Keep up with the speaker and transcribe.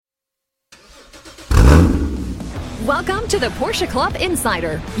Welcome to the Porsche Club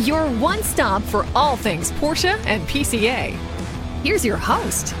Insider, your one stop for all things Porsche and PCA. Here's your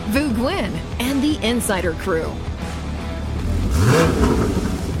host, Vu Gwyn, and the Insider crew.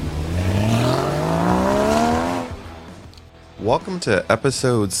 Welcome to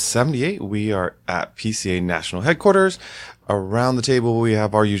episode 78. We are at PCA National Headquarters. Around the table, we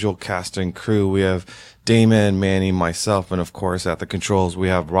have our usual cast and crew. We have Damon, Manny, myself, and of course, at the controls, we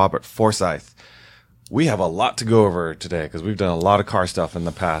have Robert Forsyth. We have a lot to go over today because we've done a lot of car stuff in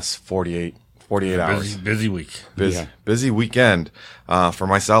the past 48 hours. Busy week. Busy weekend. For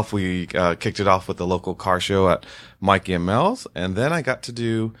myself, we kicked it off with the local car show at Mikey and Mel's, and then I got to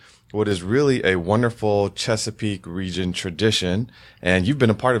do what is really a wonderful Chesapeake region tradition, and you've been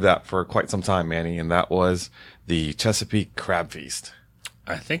a part of that for quite some time, Manny, and that was the Chesapeake Crab Feast.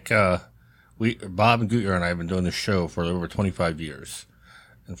 I think Bob and Gutierrez and I have been doing this show for over 25 years.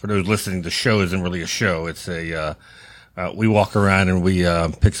 And for those listening, the show isn't really a show. It's we walk around and we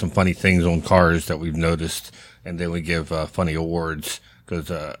pick some funny things on cars that we've noticed, and then we give funny awards. Because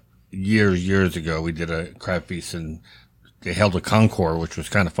years ago, we did a crab feast, and they held a concours, which was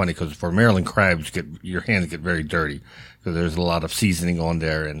kind of funny because for Maryland crabs, your hands get very dirty because there's a lot of seasoning on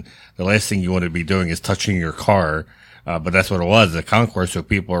there, and the last thing you want to be doing is touching your car. But that's what it was, a concours, so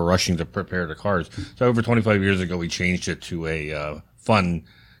people are rushing to prepare the cars. So over 25 years ago, we changed it to a fun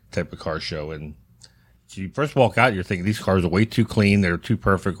type of car show. And so you first walk out, you're thinking these cars are way too clean, they're too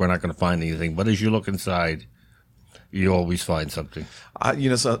perfect, we're not going to find anything. But as you look inside, you always find something.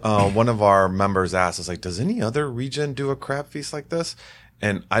 One of our members asked us, does any other region do a crab feast like this?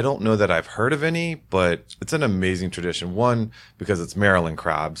 And I don't know that I've heard of any, but it's an amazing tradition. One, because it's Maryland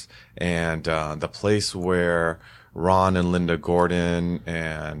crabs, and the place where Ron and Linda Gordon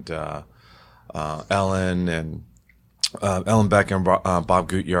and Ellen Beck and Bob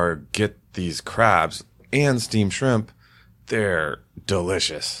Gutierrez get these crabs and steamed shrimp, they're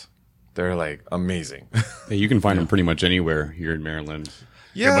delicious. They're amazing. Yeah, you can find them pretty much anywhere here in Maryland.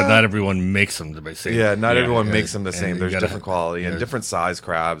 Yeah, but not everyone makes them the same. Yeah, everyone makes them the same. There's different quality and different size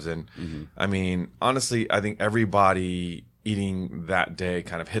crabs. And I mean, honestly, I think everybody eating that day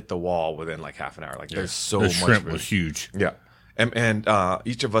kind of hit the wall within half an hour. There's so much shrimp food. Was huge. Yeah. And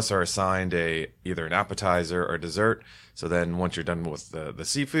each of us are assigned either an appetizer or dessert. So then once you're done with the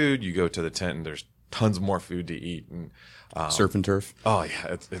seafood, you go to the tent and there's tons more food to eat. And surf and turf. Oh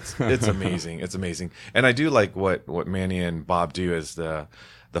yeah, it's amazing. It's amazing. And I do like what Manny and Bob do is the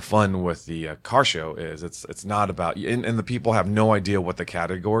fun with the car show is it's not about and the people have no idea what the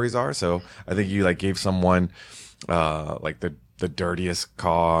categories are. So I think you gave someone the dirtiest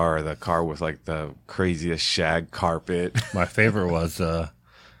car or the car with the craziest shag carpet. My favorite was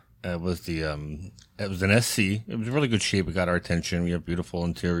it was an SC. It was really good shape. It got our attention. We have beautiful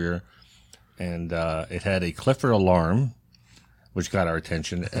interior, and it had a Clifford alarm, which got our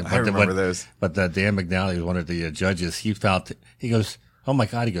attention. I remember those. But Dan McNally was one of the judges. He goes, oh my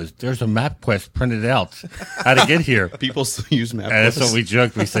God, he goes, there's a MapQuest printed out. How to get here. People still use MapQuest. And that's what we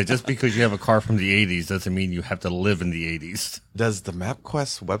joked. We said, just because you have a car from the 80s doesn't mean you have to live in the 80s. Does the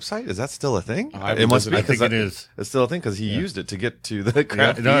MapQuest website, is that still a thing? It must be. I think it is. It's still a thing because he used it to get to the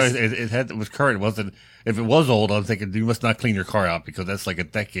crab feast. No, it was current. It wasn't. If it was old, I'm thinking you must not clean your car out because that's a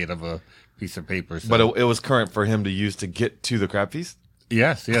decade of a piece of paper. So. But it was current for him to use to get to the crab feast?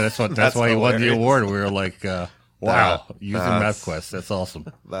 Yes. Yeah, that's why he won the award. We were like, wow, using MapQuest. That's awesome.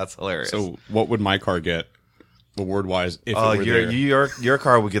 That's hilarious. So what would my car get award-wise if it were there? Your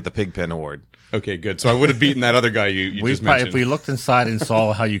car would get the Pigpen Award. Okay, good. So I would have beaten that other guy you just mentioned. If we looked inside and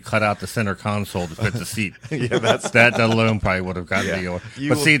saw how you cut out the center console to fit the seat, that alone probably would have gotten the award.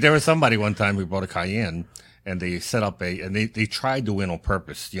 But see, there was somebody one time who bought a Cayenne, and they set up and they tried to win on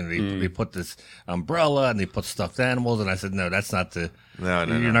purpose. They put this umbrella and they put stuffed animals, and I said, no, that's not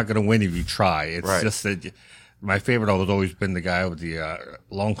you're not going to win if you try. It's just that my favorite has always been the guy with the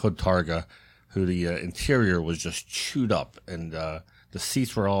long hood Targa, who the interior was just chewed up, and the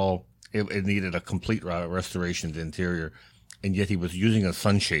seats were all. It needed a complete restoration of the interior, and yet he was using a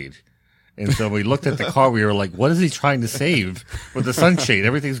sunshade. And so we looked at the car, we were like, what is he trying to save with the sunshade?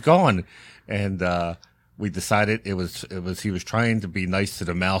 Everything's gone. And we decided he was trying to be nice to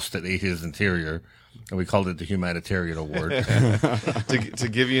the mouse that ate his interior, and we called it the Humanitarian Award. To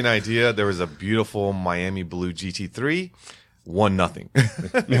give you an idea, there was a beautiful Miami Blue GT3, 1-0.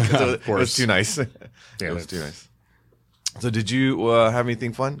 It was too nice. It was too nice. So did you have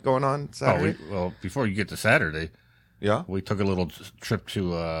anything fun going on Saturday? Well, before you get to Saturday, we took a little trip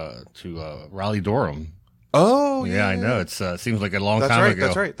to Raleigh Durham. Oh, yeah, I know. It seems like a long time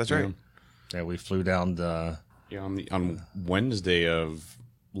ago. That's right. Yeah, we flew down on Wednesday of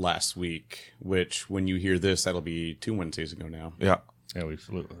last week, which when you hear this, that'll be 2 Wednesdays ago now. Yeah. Yeah, we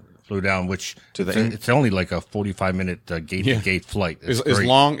flew down, which To the it's only like a 45-minute gate-to-gate flight. As It's great.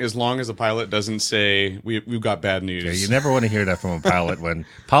 long as the pilot doesn't say we've got bad news. Yeah, you never want to hear that from a pilot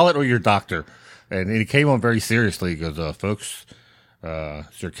pilot or your doctor. And he came on very seriously. He goes, folks,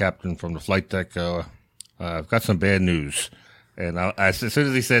 it's your captain from the flight deck. I've got some bad news. And as soon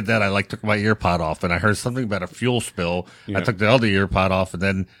as he said that, I took my ear pod off, and I heard something about a fuel spill. Yeah. I took the other ear pod off, and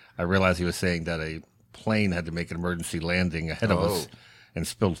then I realized he was saying that a plane had to make an emergency landing ahead of us and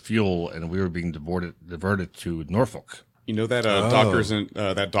spilled fuel, and we were being diverted to Norfolk. You know that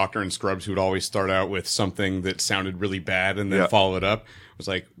that doctor in Scrubs who would always start out with something that sounded really bad and then follow it up? It was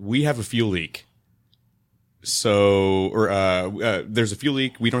like, we have a fuel leak. So, there's a fuel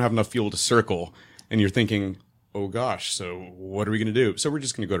leak. We don't have enough fuel to circle. And you're thinking, oh gosh, so what are we going to do? So we're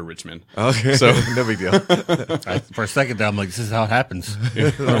just going to go to Richmond. Okay. So no big deal. For a second there, I'm like, this is how it happens.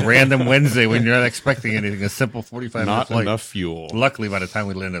 A random Wednesday when you're not expecting anything, a simple 45-minute not flight. enough fuel. Luckily, by the time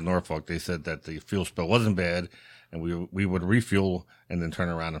we landed in Norfolk, they said that the fuel spill wasn't bad, and we would refuel and then turn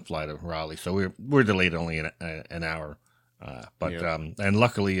around and fly to Raleigh. So we were delayed only an hour. And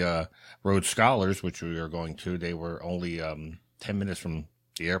luckily, Rhodes Scholars, which we were going to, they were only 10 minutes from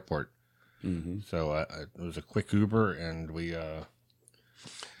the airport. Mm-hmm. So it was a quick Uber, and we.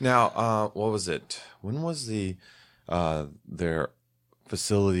 Now, what was it? When was their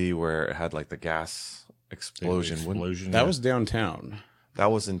facility where it had like the gas explosion? That was downtown.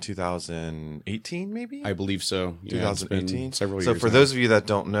 That was in 2018, maybe. I believe so. Yeah, 2018. Several years. So for now. those of you that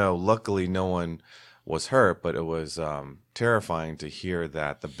don't know, luckily no one was hurt, but it was terrifying to hear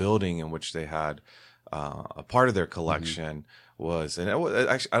that the building in which they had a part of their collection was, and it was,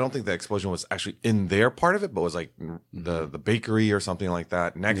 actually, I don't think the explosion was actually in their part of it, but it was like the bakery or something like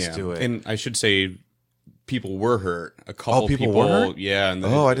that next to it. And I should say, people were hurt. A couple people were hurt? Yeah. And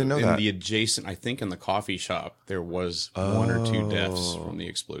I didn't know that. In the adjacent, I think in the coffee shop, there was 1 or 2 deaths from the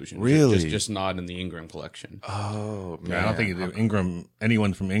explosion. Really? Just not in the Ingram collection. Oh, man. Yeah, I don't think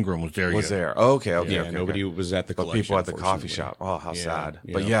anyone from Ingram was there yet. there. Okay. Nobody was at the collection. But people at the coffee shop. Oh, how sad.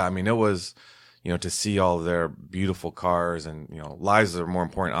 But yeah, I mean, it was, to see all their beautiful cars and, lives are more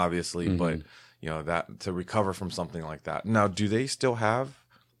important, obviously, but, that to recover from something like that. Now, do they still have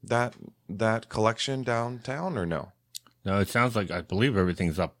that collection downtown or no? No, it sounds like, I believe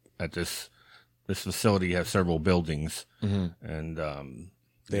everything's up at this facility. You have several buildings, and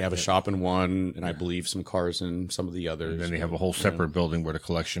they have a shop in one, and I believe some cars in some of the others. And then they have a whole separate building where the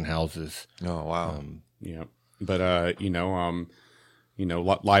collection houses. Oh, wow. But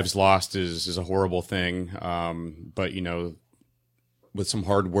lives lost is a horrible thing. But with some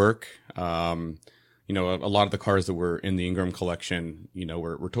hard work, a lot of the cars that were in the Ingram collection,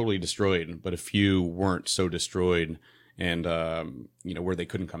 were totally destroyed, but a few weren't so destroyed, and where they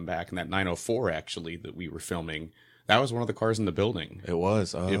couldn't come back. And that 904 actually that we were filming, that was one of the cars in the building. It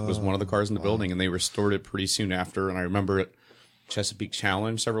was. It was one of the cars in the building, and they restored it pretty soon after. And I remember at Chesapeake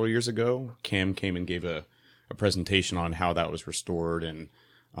Challenge several years ago, Cam came and gave a presentation on how that was restored, and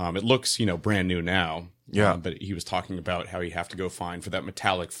it looks brand new now. Yeah. But he was talking about how you have to go find, for that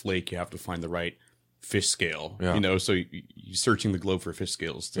metallic flake, you have to find the right fish scale. Yeah. So you're searching the globe for fish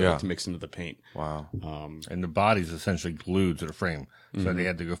scales to mix into the paint. Wow. And the body's essentially glued to the frame, so they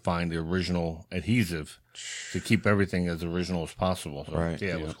had to go find the original adhesive to keep everything as original as possible. So, Right.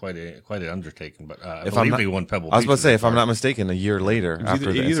 Yeah, it was quite an undertaking. But I If believe they won Pebble Beach. I was about to say, if I'm not mistaken, a year later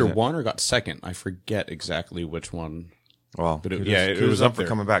after the either incident. won or got second. I forget exactly which one. Well, But it kudos was up for there.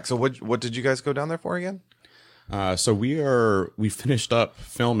 coming back. So what did you guys go down there for again? So we finished up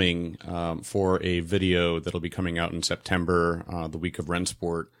filming for a video that'll be coming out in September, the week of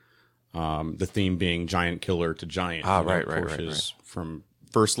Rennsport. The theme being Giant Killer to Giant. Right. Porsches from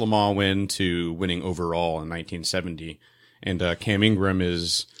first Le Mans win to winning overall in 1970. And Cam Ingram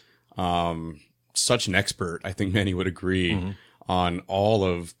is such an expert. I think many would agree on all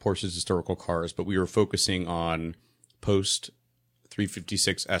of Porsche's historical cars, but we were focusing on post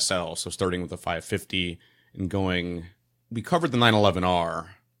 356 SL. So starting with the 550. And we covered the 911R,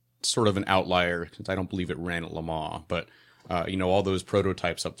 sort of an outlier, since I don't believe it ran at Le Mans, but, all those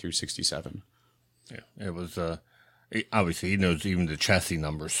prototypes up through 67. Yeah, it was, obviously he knows even the chassis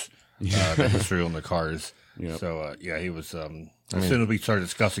numbers, the history on the cars. Yep. So, he was, as soon as we started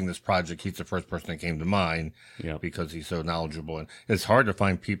discussing this project, he's the first person that came to mind because he's so knowledgeable. And it's hard to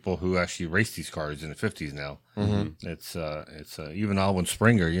find people who actually race these cars in the 50s now. Mm-hmm. It's even Alwyn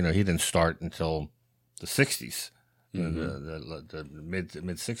Springer, he didn't start until the 60s, the mid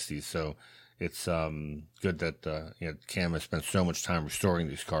 60s. So it's good that Cam has spent so much time restoring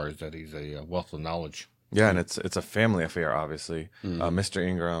these cars that he's a wealth of knowledge. Yeah, and it's a family affair, obviously. Mr.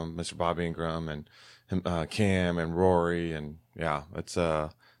 Ingram, Mr. Bobby Ingram, and him, Cam and Rory, and yeah, it's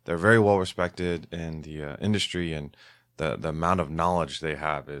they're very well respected in the industry, and the amount of knowledge they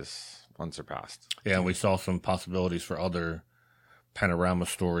have is unsurpassed. Yeah, and we saw some possibilities for other panorama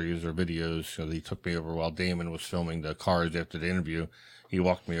stories or videos. So he took me over while Damon was filming the cars after the interview. He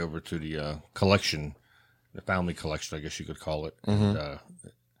walked me over to the collection, the family collection, I guess you could call it. And,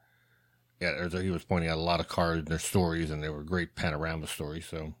 he was pointing out a lot of cars and their stories, and they were great panorama stories.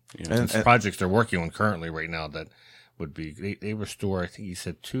 So, and projects they're working on currently right now that would be, they restore, I think he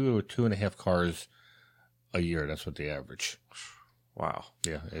said 2 or 2.5 cars a year. That's what they average. Wow.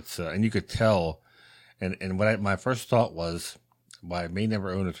 Yeah, it's and you could tell, and what my first thought was, why I may never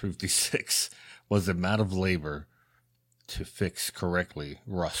own a 356, was the amount of labor to fix correctly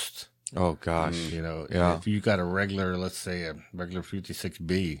rust. Oh gosh. If you got a regular, let's say a regular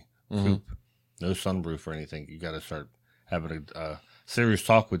 56B coupe, no sunroof or anything, you got to start having a serious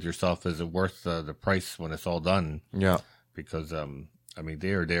talk with yourself. Is it worth the price when it's all done? Yeah. Because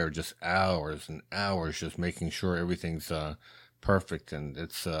they are there just hours and hours just making sure everything's perfect, and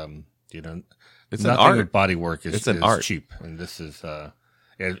it's it's nothing an art. with body work is art. cheap, and this is and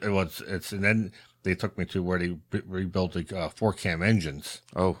then they took me to where they rebuilt the 4-cam engines.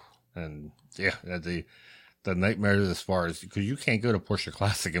 Oh, and yeah, the nightmares as far as, because you can't go to Porsche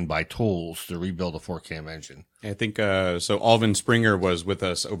Classic and buy tools to rebuild a 4-cam engine. I think so. Alvin Springer was with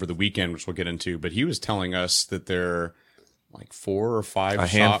us over the weekend, which we'll get into, but he was telling us that there are like 4 or 5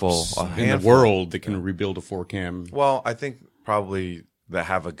 shops in the world that can rebuild a 4-cam. Well, I think probably that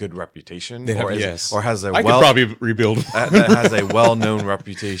have a good reputation, They have, or yes. or has a I could probably rebuild. that has a well-known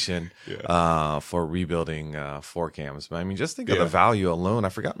reputation for rebuilding 4-cams. But I mean, just think of the value alone. I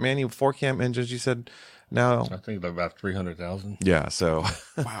forgot, Manny, 4-cam engines you said now. I think they're about 300,000. Yeah, so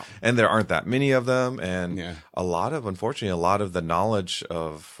Wow. and there aren't that many of them, and unfortunately, a lot of the knowledge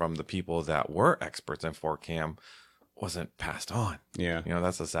from the people that were experts in 4-cam wasn't passed on. Yeah.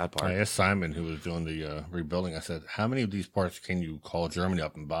 That's the sad part. I asked Simon, who was doing the rebuilding, I said, how many of these parts can you call Germany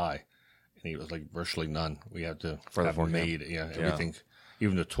up and buy? And he was like, virtually none. We have to have them made. Yeah, everything.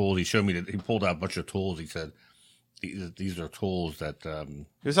 Even the tools. He showed me that he pulled out a bunch of tools. He said, these are tools that he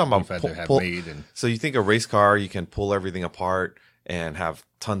was talking about had to have made. And so you think a race car, you can pull everything apart and have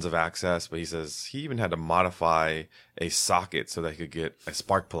tons of access, but he says he even had to modify a socket so that he could get a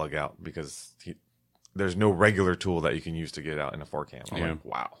spark plug out, because there's no regular tool that you can use to get out in a 4-cam. I'm like,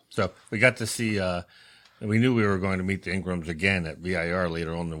 wow. So we got to see, we knew we were going to meet the Ingrams again at VIR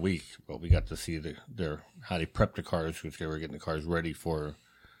later on in the week, but we got to see how they prepped the cars, because they were getting the cars ready for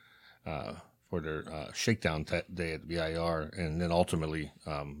their shakedown day at VIR, and then ultimately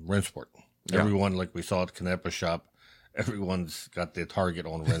Rennsport. Everyone, like we saw at Canepa shop, everyone's got their target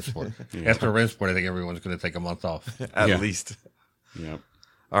on Rennsport. After Rennsport, I think everyone's going to take a month off. At least. Yep.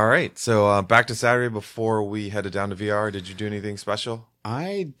 All right. So back to Saturday before we headed down to VR. Did you do anything special?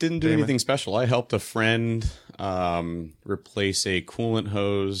 I didn't do anything special. I helped a friend replace a coolant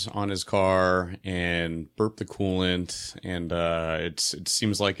hose on his car and burp the coolant. And it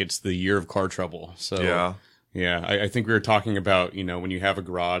seems like it's the year of car trouble. So yeah, I think we were talking about, when you have a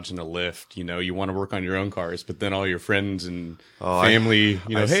garage and a lift, you want to work on your own cars, but then all your friends and family,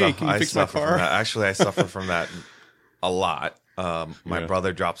 hey, can you fix my car? Actually, I suffer from that a lot. My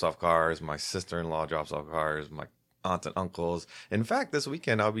brother drops off cars. My sister-in-law drops off cars. My aunts and uncles. In fact, this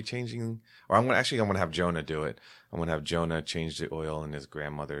weekend I'll be changing, or I'm going to have Jonah do it. I'm going to have Jonah change the oil in his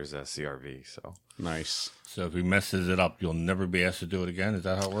grandmother's CRV. So nice. So if he messes it up, you'll never be asked to do it again. Is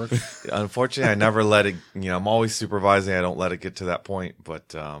that how it works? Unfortunately, I never let it. I'm always supervising. I don't let it get to that point,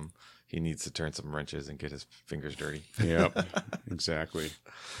 but he needs to turn some wrenches and get his fingers dirty. Yep, exactly.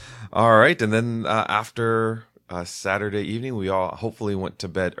 All right, and then after Saturday evening, we all hopefully went to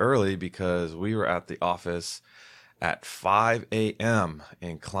bed early, because we were at the office at 5 a.m.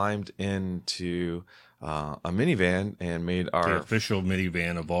 and climbed into a minivan and made the official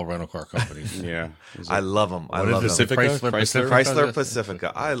minivan of all rental car companies. I love them. I love them. Chrysler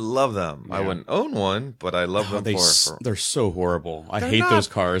Pacifica. I love them. I wouldn't own one, but I love them. They're so horrible. I hate those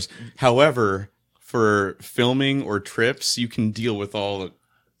cars. However, for filming or trips, you can deal with all the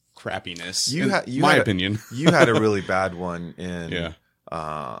crappiness. My opinion. You had a really bad one in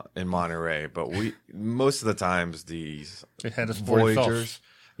Monterey, but most of the the these it had a Voyagers.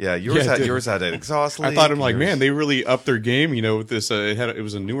 Yeah, yours had an exhaust leak. I thought, man, they really upped their game. With this, it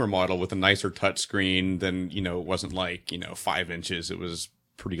was a newer model with a nicer touchscreen. Then it wasn't like 5 inches. It was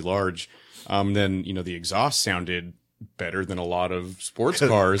pretty large. Then the exhaust sounded better than a lot of sports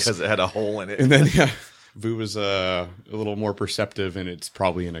cars because it had a hole in it. And then Vu was a little more perceptive, and it's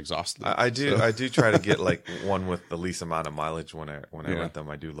probably inexhaustible. I do try to get like one with the least amount of mileage when I rent them.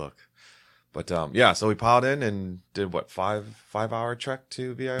 I do look. But so we piled in and did what 5-hour trek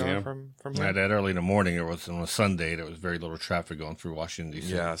to VIR from here. Yeah, that early in the morning. It was on a Sunday. There was very little traffic going through Washington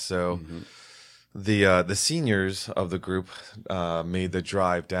D.C. Yeah, so the seniors of the group made the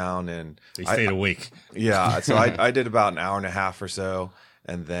drive down, and They stayed awake. Yeah, so I did about an hour and a half or so,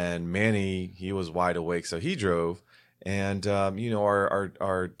 and then Manny, he was wide awake, so he drove. And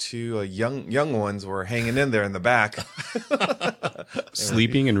our two young ones were hanging in there in the back,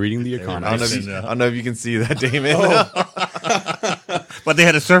 Sleeping and reading the I Economist. don't know if you can see that, Damon. But they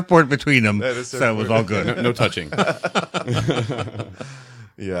had a surfboard between them, so it surfboard. was all good. No touching.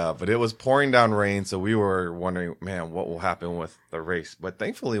 Yeah, but it was pouring down rain, so we were wondering, man, what will happen with the race? But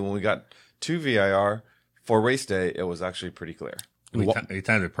thankfully, when we got to VIR for race day, it was actually pretty clear. We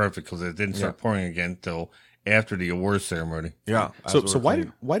timed it perfect because it didn't start pouring again until after the awards ceremony. Yeah. So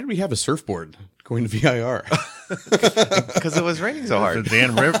why did we have a surfboard going to VIR? Because it was raining so hard.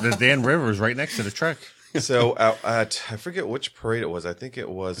 The Dan River is right next to the track. So at I forget which parade it was. I think it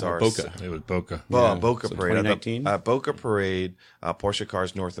was our Boca. It was Boca. Boca So Parade. 2019? At Boca Parade, Porsche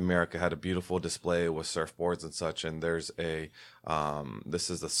Cars North America had a beautiful display with surfboards and such. And there's this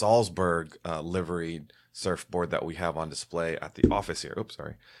is the Salzburg liveried surfboard that we have on display at the office here. Oops,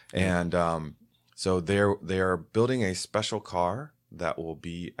 sorry. And so they are building a special car that will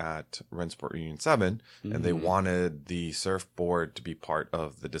be at Rennsport Union 7, and they wanted the surfboard to be part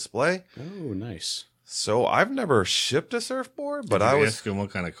of the display. Oh, nice. So I've never shipped a surfboard, but Did I you was ask him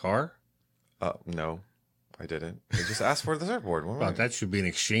what kind of car? no, I didn't. I just asked for the surfboard. What am I- Well, that should be an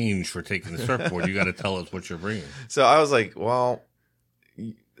exchange for taking the surfboard. You got to tell us what you're bringing. So I was like, well,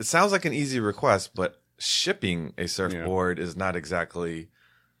 it sounds like an easy request, but shipping a surfboard is not exactly.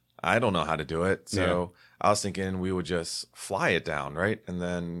 I don't know how to do it. So I was thinking we would just fly it down, right? And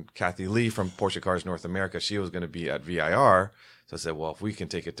then Kathy Lee from Porsche Cars North America, she was going to be at VIR. So I said, well, if we can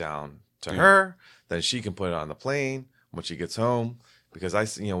take it down to her, then she can put it on the plane when she gets home. Because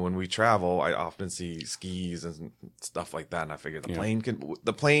when we travel, I often see skis and stuff like that. And I figured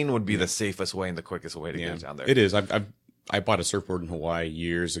the plane would be the safest way and the quickest way to get it down there. It is. I bought a surfboard in Hawaii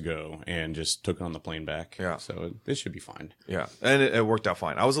years ago and just took it on the plane back. Yeah. So this should be fine. Yeah. And it worked out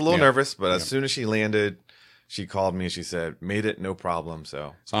fine. I was a little nervous, but as soon as she landed, she called me and she said, made it, no problem.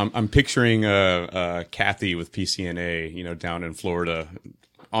 So I'm picturing Kathy with PCNA, down in Florida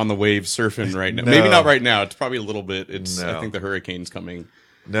on the waves surfing right now. No. Maybe not right now. It's probably a little bit. No. I think the hurricane's coming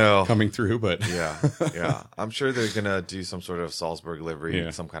through, but yeah. I'm sure they're going to do some sort of Salzburg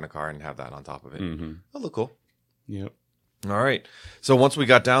livery, some kind of car, and have that on top of it. Mm-hmm. That'll look cool. Yep. All right. So once we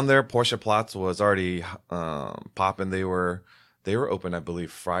got down there, PorschePlatz was already popping. They were open, I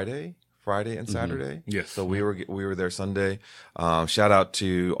believe, Friday and Saturday. Yes. So we were there Sunday. Shout out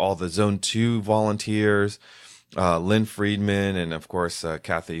to all the Zone 2 volunteers, Lynn Friedman, and of course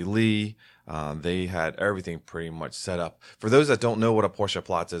Kathy Lee. They had everything pretty much set up. For those that don't know what a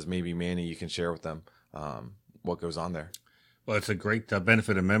PorschePlatz is, maybe Manny, you can share with them what goes on there. Well, it's a great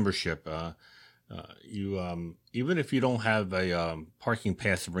benefit of membership. You even if you don't have a parking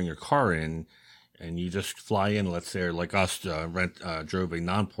pass to bring your car in, and you just fly in, let's say, like us, drove a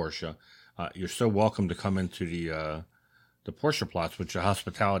non-Porsche, you're so welcome to come into the PorschePlatz, which is a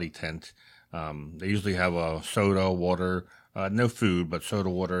hospitality tent. They usually have soda, water, no food, but soda,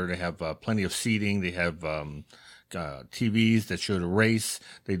 water. They have plenty of seating. They have TVs that show the race.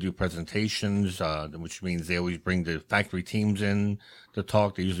 They do presentations, which means they always bring the factory teams in to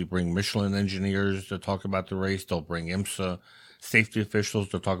talk. They usually bring Michelin engineers to talk about the race. They'll bring IMSA safety officials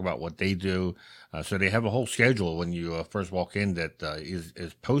to talk about what they do. So they have a whole schedule when you first walk in that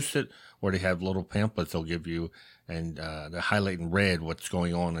is posted, or they have little pamphlets they'll give you, and they highlight in red what's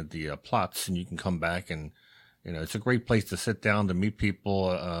going on at the plots, and you can come back and, it's a great place to sit down, to meet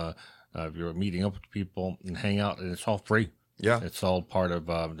people, if you're meeting up with people and hang out, and it's all free. Yeah. It's all part of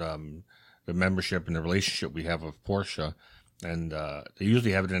the membership and the relationship we have with Porsche. And they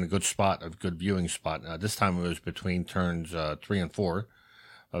usually have it in a good spot, a good viewing spot. This time it was between turns 3 and 4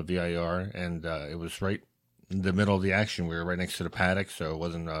 of VIR, and it was right in the middle of the action. We were right next to the paddock, so it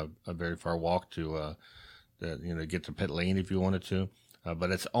wasn't a very far walk to get to pit lane if you wanted to. But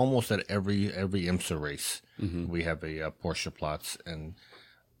it's almost at every IMSA race. We have a PorschePlatz, and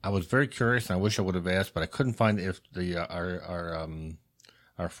I was very curious, and I wish I would have asked, but I couldn't find if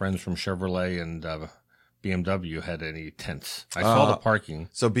our friends from Chevrolet and BMW had any tents. I saw the parking.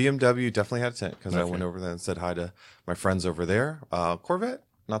 So BMW definitely had a tent, because I went over there and said hi to my friends over there. Corvette,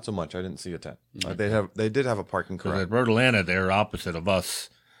 not so much. I didn't see a tent. They did have a parking Because car. at Road Atlanta, they're opposite of us.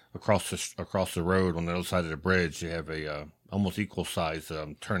 across the road on the other side of the bridge, you have a almost equal size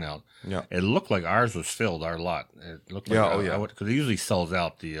turnout. Yeah. It looked like ours was filled, our lot. It looked like because it usually sells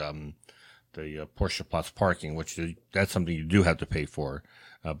out the PorschePlatz parking, which that's something you do have to pay for,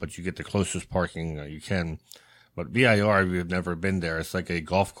 but you get the closest parking you can. But VIR, we've never been there. It's like a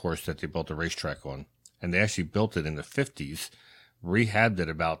golf course that they built a racetrack on, and they actually built it in the 50s, rehabbed it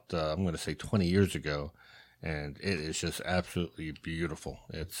about I'm going to say 20 years ago. And it is just absolutely beautiful.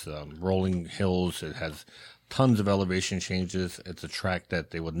 It's rolling hills. It has tons of elevation changes. It's a track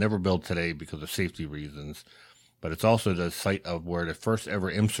that they would never build today because of safety reasons. But it's also the site of where the first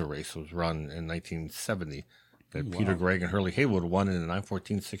ever IMSA race was run in 1970. That Peter Gregg and Hurley Haywood won in the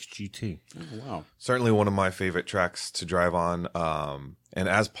 914-6 GT. Oh, wow. Certainly one of my favorite tracks to drive on. And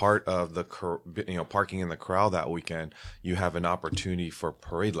as part of the parking in the corral that weekend, you have an opportunity for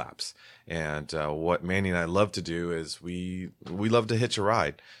parade laps. And what Manny and I love to do is we love to hitch a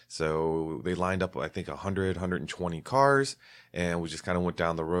ride. So they lined up, I think, 100, 120 cars, and we just kind of went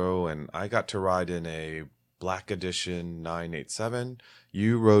down the row. And I got to ride in a Black Edition 987.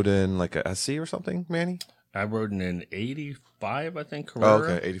 You rode in like a SC or something, Manny? I rode in an 85, I think, Carrera. Oh,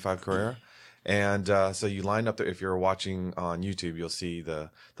 okay, 85 Carrera. And so you line up there. If you're watching on YouTube, you'll see the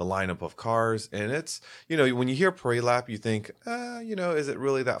lineup of cars. And it's, when you hear parade lap, you think, is it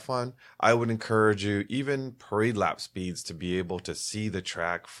really that fun? I would encourage you, even parade lap speeds, to be able to see the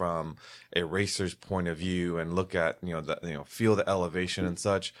track from a racer's point of view and look at, feel the elevation and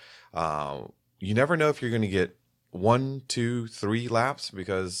such. You never know if you're going to get 1, 2, 3 laps,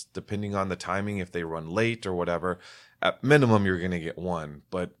 because depending on the timing, if they run late or whatever, at minimum you're going to get 1.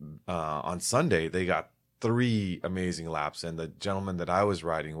 But on Sunday they got 3 amazing laps, and the gentleman that I was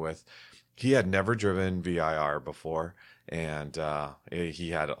riding with, he had never driven VIR before, and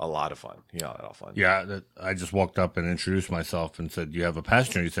he had a lot of fun. Yeah, I just walked up and introduced myself and said, "Do you have a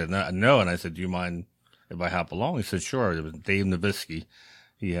passenger?" He said, "No," and I said, "Do you mind if I hop along?" He said, "Sure." It was Dave Nowitzki.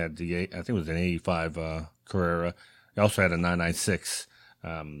 He had I think it was an 85 Carrera. He also had a 996,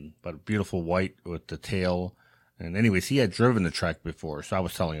 but beautiful white with the tail. And anyways, he had driven the track before, so I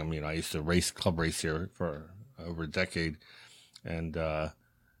was telling him, I used to club race here for over a decade, and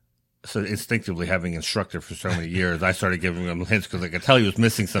so instinctively, having instructed for so many years, I started giving him hints because I could tell he was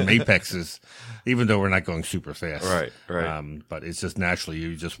missing some apexes, even though we're not going super fast. Right. But it's just naturally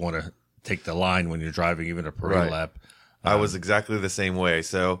you just want to take the line when you're driving even a parade lap. I was exactly the same way.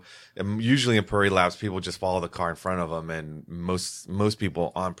 So usually in parade laps, people just follow the car in front of them. And most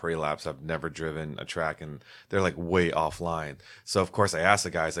people on parade laps have never driven a track, and they're like way offline. So of course I asked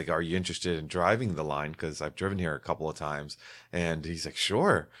the guys, like, are you interested in driving the line? Cause I've driven here a couple of times. And he's like,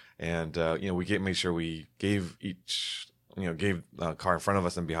 sure. And, we make sure we gave a car in front of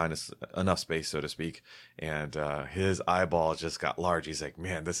us and behind us enough space, so to speak. And his eyeball just got large. He's like,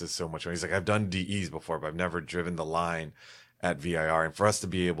 man, this is so much fun. He's like, I've done DEs before, but I've never driven the line at VIR. And for us to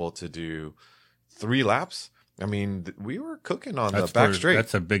be able to do 3 laps, I mean, we were cooking on the back straight.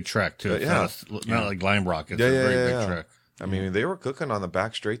 That's a big track, too. It's not like Lime Rock. It's a very big track. I mean, they were cooking on the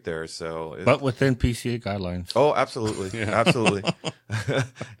back straight there, but within PCA guidelines. Oh, absolutely, absolutely.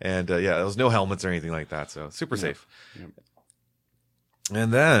 And there was no helmets or anything like that, so super safe. Yeah.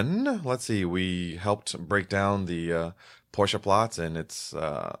 And then let's see, we helped break down the PorschePlatz, and it's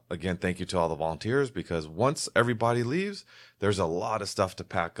again, thank you to all the volunteers, because once everybody leaves, there's a lot of stuff to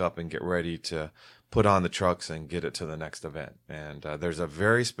pack up and get ready to put on the trucks and get it to the next event. And there's a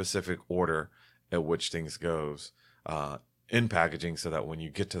very specific order at which things goes in packaging, so that when you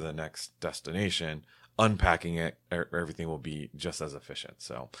get to the next destination, unpacking it, everything will be just as efficient.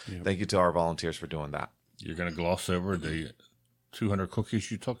 So thank you to our volunteers for doing that. You're going to gloss over the 200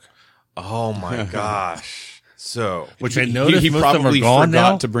 cookies you took? Oh my gosh. So, which I noticed he most probably of them are gone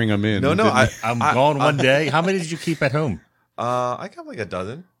forgot now. to bring them in. No, I'm gone one day. How many did you keep at home? I got like a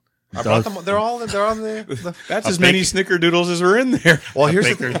dozen. I brought them. They're on the That's as many snickerdoodles as were in there. Well,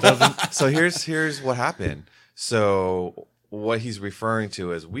 here's what happened. So what he's referring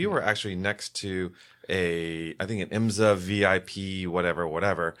to is we were actually next to an IMSA VIP,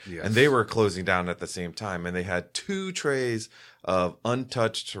 whatever. Yes. And they were closing down at the same time. And they had 2 trays of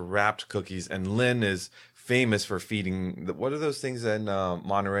untouched wrapped cookies. And Lynn is famous for feeding, what are those things in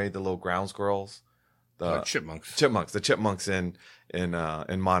Monterey, the little ground squirrels? The chipmunks. The chipmunks in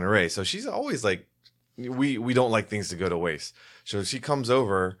Monterey. So she's always like, we don't like things to go to waste. So she comes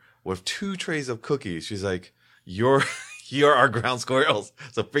over with 2 trays of cookies. She's like, you're our ground squirrels,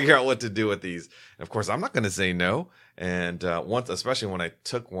 so figure out what to do with these. And of course, I'm not going to say no. And once, especially when I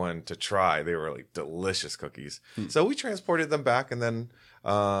took one to try, they were like delicious cookies. So we transported them back, and then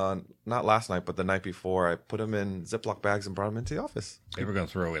not last night, but the night before. I put them in Ziploc bags and brought them into the office. They were going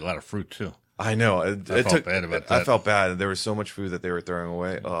to throw away a lot of fruit too. I know. I felt bad about that. I felt bad. There was so much food that they were throwing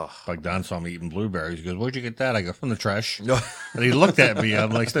away. Ugh. Like Don saw me eating blueberries. He goes, "Where'd you get that?" I go, "From the trash." And he looked at me.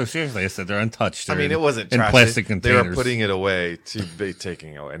 I'm like, "No, seriously." I said, "They're untouched." They're it wasn't in trash. plastic They containers. were putting it away to be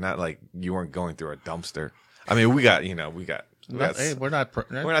taking it away, not like you weren't going through a dumpster. I mean, we got. Hey, we're not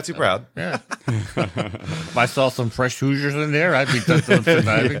too proud. Yeah. If I saw some fresh Hoosiers in there, I'd be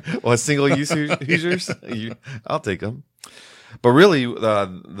diving. Well, single-use Hoosiers, I'll take them. But really,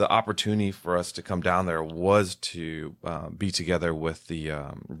 the opportunity for us to come down there was to be together with the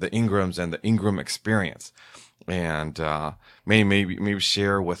Ingrams and the Ingram Experience, and maybe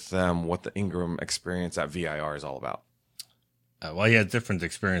share with them what the Ingram Experience at VIR is all about. Well, he had different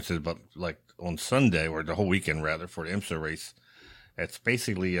experiences, but like on Sunday, or the whole weekend rather, for the IMSA race, it's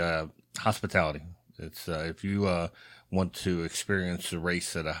basically hospitality. It's if you want to experience a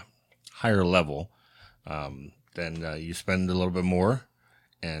race at a higher level, then you spend a little bit more,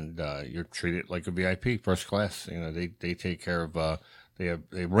 and you're treated like a VIP, first class. They take care of.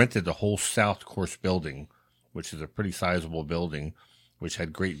 They rented the whole South Course building, which is a pretty sizable building, which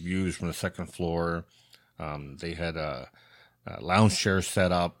had great views from the second floor. They had lounge chairs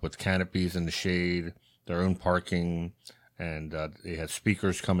set up with canopies in the shade, their own parking, and they had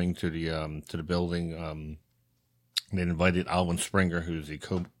speakers coming to the building. They invited Alvin Springer, who's the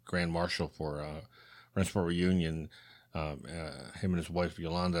co-grand marshal for Rennsport Reunion, him and his wife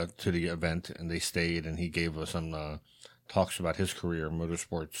Yolanda, to the event, and they stayed, and he gave us some talks about his career in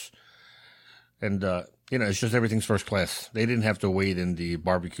motorsports. And, it's just everything's first class. They didn't have to wait in the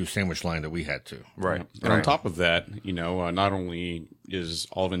barbecue sandwich line that we had to. Right. And on top of that, not only is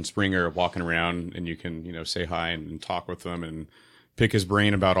Alvin Springer walking around and you can, say hi and talk with him and pick his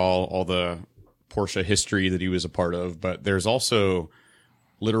brain about all the Porsche history that he was a part of, but there's also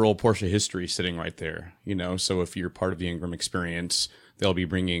literal Porsche history sitting right there, So if you're part of the Ingram Experience, they'll be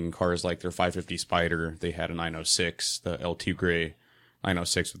bringing cars like their 550 Spider. They had a 906, the L2 Gray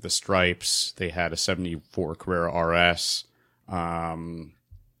 906 with the stripes. They had a 74 Carrera RS, a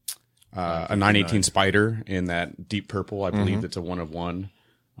 918 Spider in that deep purple. I believe it's a one of one.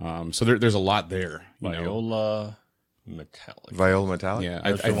 So there's a lot there. Viola Metallic. Viola Metallic? Yeah,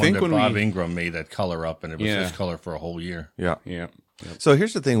 That's I the think one that when Bob Ingram made that color up, and it was his color for a whole year. Yeah. Yep. So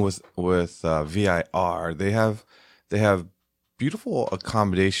here's the thing with VIR. They have beautiful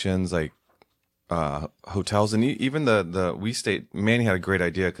accommodations like hotels, and even we stayed. Manny had a great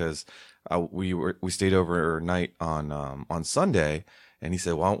idea because we stayed overnight on Sunday, and he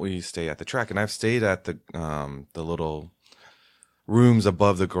said, "Why don't we stay at the track?" And I've stayed at the little rooms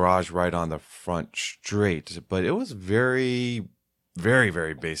above the garage right on the front straight, but it was very, very,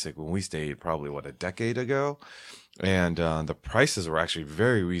 very basic when we stayed probably a decade ago. And the prices were actually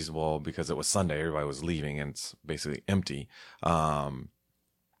very reasonable because it was Sunday. Everybody was leaving and it's basically empty. And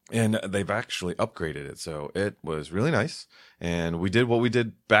they've actually upgraded it. So it was really nice. And we did what we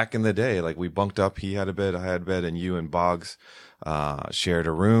did back in the day. Like we bunked up. He had a bed, I had a bed, and you and Boggs shared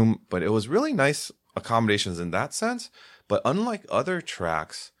a room. But it was really nice accommodations in that sense. But unlike other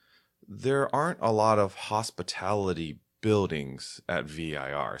tracks, there aren't a lot of hospitality buildings at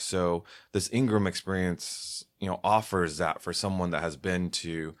VIR. So this Ingram Experience, offers that for someone that has been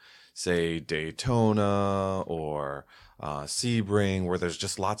to, say, Daytona or Sebring, where there's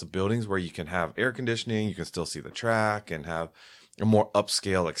just lots of buildings where you can have air conditioning, you can still see the track, and have a more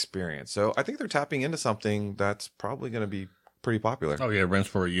upscale experience. So I think they're tapping into something that's probably going to be pretty popular. Oh yeah,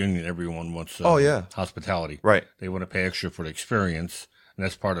 Rennsport Reunion. Everyone wants hospitality. Right. They want to pay extra for the experience, and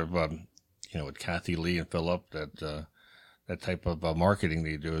that's part of with Kathy Lee and Philip that type of marketing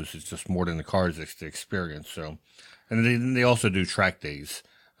they do is it's just more than the cars, it's the experience. So, and they also do track days.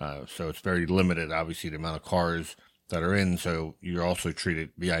 So it's very limited, obviously, the amount of cars that are in. So you're also treated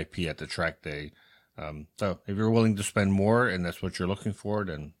VIP at the track day. So if you're willing to spend more and that's what you're looking for,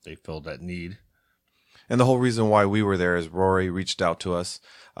 then they fill that need. And the whole reason why we were there is Rory reached out to us.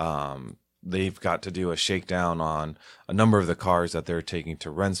 They've got to do a shakedown on a number of the cars that they're taking to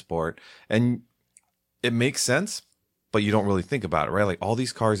Rennsport. And it makes sense, but you don't really think about it, right? Like all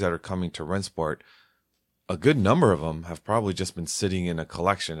these cars that are coming to Rennsport, a good number of them have probably just been sitting in a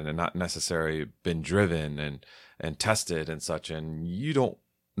collection and not necessarily been driven and tested and such. And you don't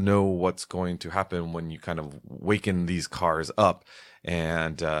know what's going to happen when you kind of waken these cars up.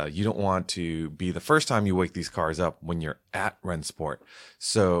 And you don't want to be the first time you wake these cars up when you're at Rennsport.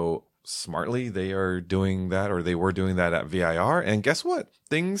 So smartly, they are doing that, or they were doing that at VIR. And guess what?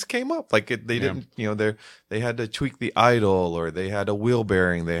 Things came up. Like they didn't, they had to tweak the idle, or they had a wheel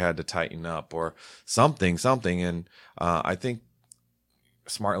bearing they had to tighten up, or something. And I think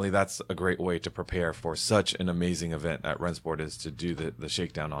smartly, that's a great way to prepare for such an amazing event at Rennsport, is to do the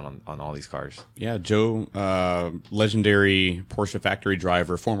shakedown on all these cars. Yeah, Joe, legendary Porsche factory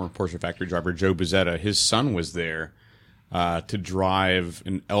driver, former Porsche factory driver Joe Buzzetta, his son was there to drive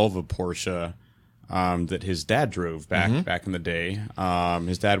an Elva Porsche that his dad drove back in the day.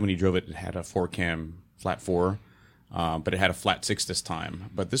 His dad, when he drove it, had a 4-cam flat 4, but it had a flat 6 this time.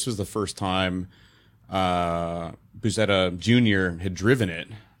 But this was the first time Buzzetta Jr. had driven it.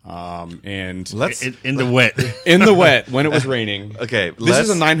 And in the wet. In the wet when it was raining. Okay, this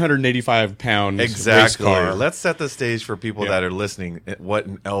is a 985-pound exactly. race car. Let's set the stage for people that are listening. What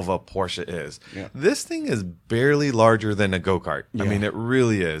an Elva Porsche is. Yeah. This thing is barely larger than a go-kart. I mean, it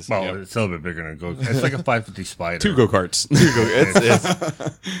really is. Well, it's a little bit bigger than a go-kart. It's like a 550 Spider. 2 go-karts.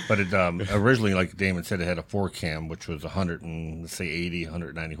 But it originally, like Damon said, it had a 4-cam, which was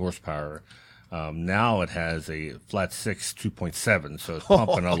 190 horsepower. Now it has a flat 6 2.7, so it's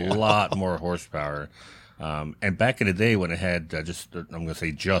pumping a lot more horsepower. And back in the day when it had just the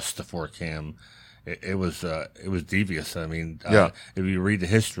 4-cam, it was devious. I mean, if you read the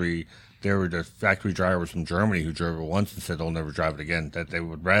history, there were the factory drivers from Germany who drove it once and said they'll never drive it again. That they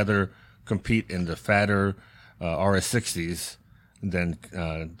would rather compete in the fatter RS60s than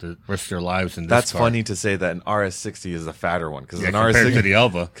risk their lives in this That's car. funny to say that an RS60 is a fatter one, because an compared RS60 to the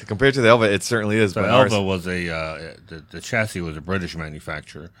Elva. Compared to the Elva, it certainly is. So but Elva was the chassis was a British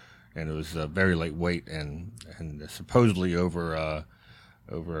manufacturer, and it was very lightweight, and supposedly over a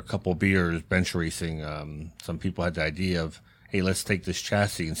couple beers bench racing, some people had the idea of, hey, let's take this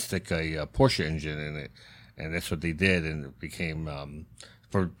chassis and stick a Porsche engine in it, and that's what they did, and it became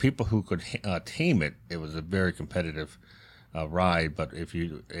for people who could tame it. It was a very competitive ride, but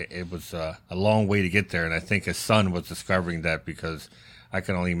it was a long way to get there, and I think his son was discovering that, because I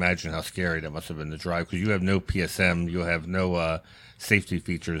can only imagine how scary that must have been to drive, because you have no PSM, you have no safety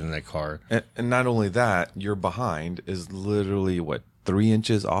features in that car. And not only that, your behind is literally, 3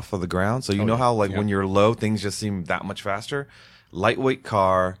 inches off of the ground, so you know how when you're low, things just seem that much faster. Lightweight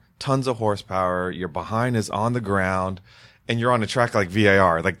car, tons of horsepower, your behind is on the ground, and you're on a track like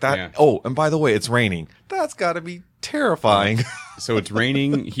VIR, like that. Yeah. Oh, and by the way, it's raining. That's got to be terrifying. So it's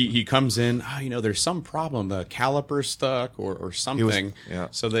raining. He comes in. There's some problem. The caliper stuck or something.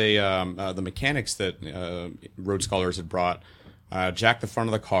 So they the mechanics that Road Scholars had brought jacked the front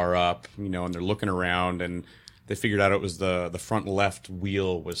of the car up. And they're looking around, and they figured out it was the front left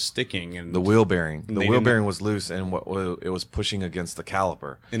wheel was sticking, and the wheel bearing. The wheel bearing was loose, and it was pushing against the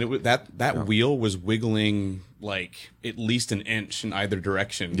caliper. And it was that wheel was wiggling like at least an inch in either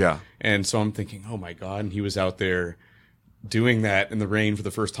direction. Yeah. And so I'm thinking, oh my God, and he was out there doing that in the rain for the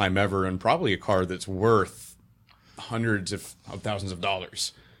first time ever, and probably a car that's worth hundreds of thousands of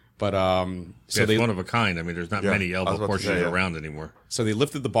dollars. But so it's one of a kind. I mean, there's not many Elva Porsches around anymore. So they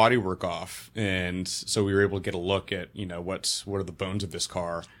lifted the bodywork off, and so we were able to get a look at what are the bones of this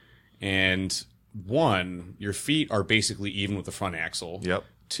car. And 1, your feet are basically even with the front axle. Yep.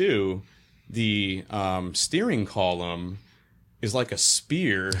 2, the steering column is like a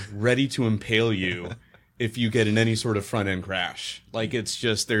spear ready to impale you if you get in any sort of front end crash. Like, it's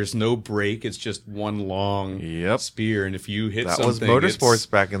just, there's no brake. It's just one long spear. And if you hit that something, was motorsports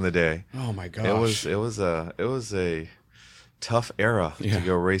back in the day. Oh my gosh. It was a tough era to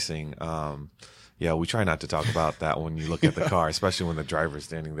go racing. We try not to talk about that when you look at the car, especially when the driver's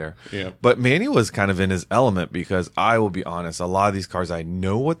standing there. Yeah. But Manny was kind of in his element, because I will be honest, a lot of these cars, I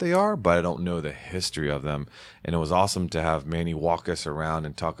know what they are, but I don't know the history of them. And it was awesome to have Manny walk us around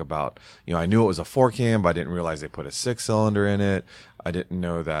and talk about, I knew it was a 4-cam, but I didn't realize they put a 6-cylinder in it. I didn't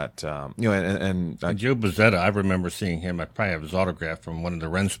know that, and Joe Buzzetta, I remember seeing him. I probably have his autograph from one of the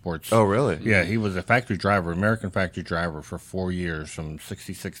Rennsports. Oh, really? Yeah, he was a factory driver, American factory driver for 4 years, from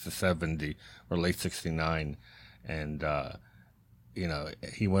 66 to 70, or late 69. And,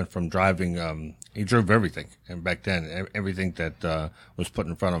 he went from driving, he drove everything. And back then, everything that was put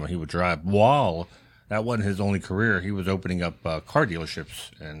in front of him, he would drive. While that wasn't his only career, he was opening up car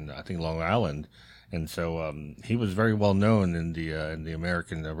dealerships in, I think, Long Island. And so he was very well known in the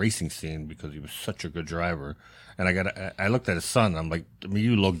American racing scene, because he was such a good driver. And I looked at his son. I'm like,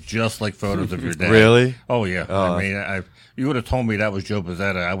 you look just like photos of your dad. Really? Oh yeah. I mean, you would have told me that was Joe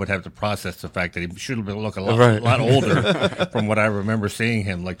Buzzetta, I would have to process the fact that he should have looked a lot older from what I remember seeing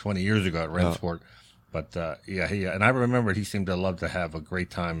him like 20 years ago at Rennsport. But and I remember he seemed to love to have a great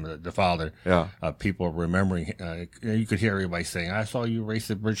time. The father, people remembering. You could hear everybody saying, "I saw you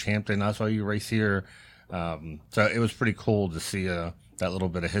race at Bridgehampton. I saw you race here." So it was pretty cool to see that little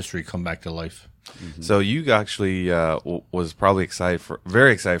bit of history come back to life. Mm-hmm. So you actually was probably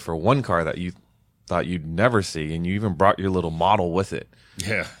very excited for one car that you thought you'd never see, and you even brought your little model with it.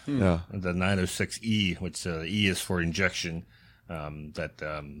 Yeah. Yeah. The 906E, which E is for injection.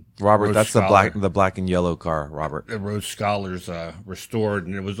 Robert, Rose that's Scholar, the black and yellow car, Robert. the Rose Scholars restored,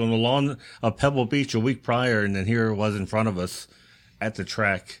 and it was on the lawn of Pebble Beach a week prior, and then here it was in front of us at the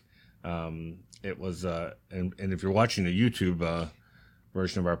track. It was, and if you're watching the YouTube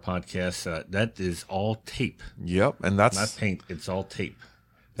version of our podcast, that is all tape. Yep, and that's Not paint, it's all tape.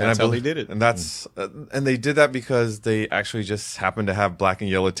 That's how they did it. And that's and they did that because they actually just happened to have black and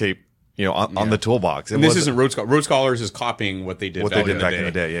yellow tape, on the toolbox. And this isn't Road Scholars. Road Scholars is copying what they did back in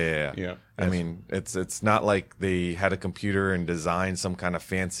the day. Yeah. I mean, it's not like they had a computer and designed some kind of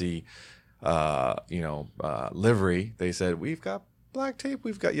fancy, livery. They said, we've got black tape,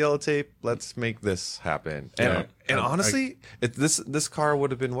 we've got yellow tape. Let's make this happen. And honestly, this car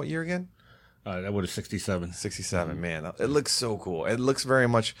would have been what year again? That would have 67. 67, man. It looks so cool. It looks very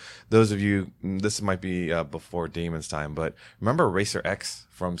much, those of you, this might be before Damon's time, but remember Racer X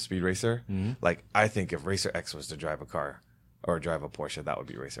from Speed Racer? Mm-hmm. Like, I think if Racer X was to drive a car or drive a Porsche, that would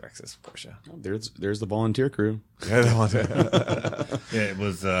be Racer X's Porsche. Oh, there's the volunteer crew. Yeah, it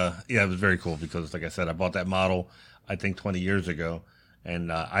was very cool because, like I said, I bought that model, I think 20 years ago,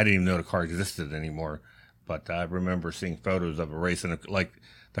 and I didn't even know the car existed anymore. But I remember seeing photos of a race, and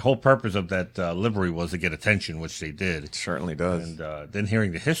the whole purpose of that livery was to get attention, which they did. It certainly does. And then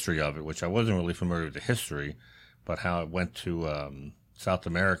hearing the history of it, which I wasn't really familiar with the history, but how it went to South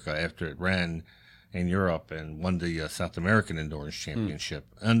America after it ran in Europe and won the South American Endurance Championship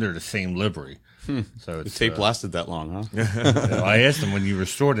under the same livery. So The tape lasted that long, huh? I asked them when you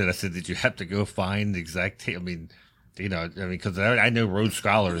restored it, I said, did you have to go find the exact tape? I mean, because I know Road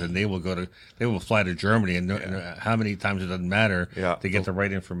Scholars, and they will fly to Germany, and how many times it doesn't matter to get the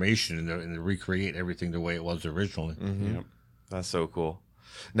right information and to recreate everything the way it was originally. Mm-hmm. Yep. That's so cool.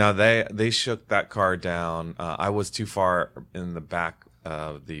 Now they shook that car down. I was too far in the back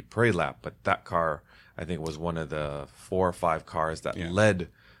of the parade lap, but that car I think was one of the 4 or 5 cars that led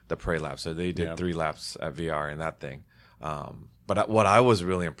the parade lap. So they did 3 laps at VR in that thing. But what I was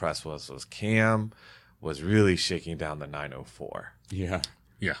really impressed was Cam was really shaking down the 904. Yeah.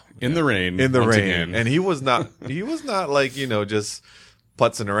 Yeah. In the rain. Again. And he was not like, just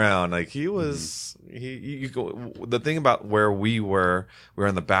putzing around. Like he was, the thing about where we were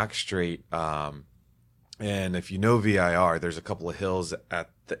in the back straight. And if you know VIR, there's a couple of hills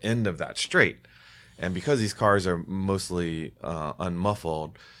at the end of that straight. And because these cars are mostly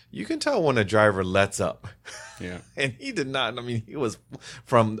unmuffled, you can tell when a driver lets up. Yeah. And he did not. I mean, he was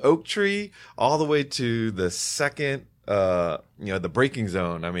from Oak Tree all the way to the second, the braking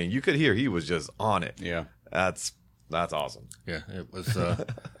zone. I mean, you could hear he was just on it. Yeah. That's awesome. Yeah, it was.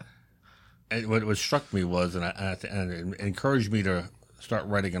 And what struck me was, and it encouraged me to start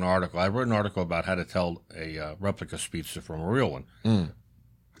writing an article. I wrote an article about how to tell a replica speedster from a real one.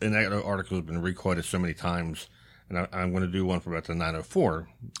 And that article has been requoted so many times. And I'm going to do one for about the 904.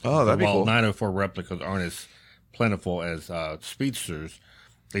 Oh, that'd be cool. While 904 replicas aren't as plentiful as speedsters,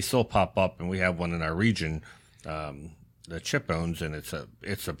 they still pop up, and we have one in our region that Chip owns, and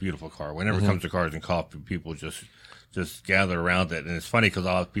it's a beautiful car. Whenever it comes to Cars and Coffee, people just gather around it, and it's funny because a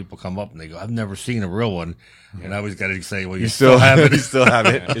lot of people come up and they go, "I've never seen a real one," and I always got to say, "Well, you still have it. You still have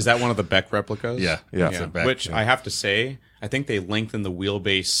it." Is that one of the Beck replicas? Yeah. It's a Beck, Which I have to say, I think they lengthened the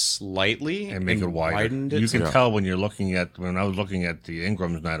wheelbase slightly and make it wider. Widened it. You can tell when I was looking at the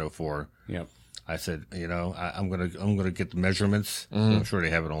Ingram's 904. Yep. I said, I'm gonna get the measurements. I'm sure they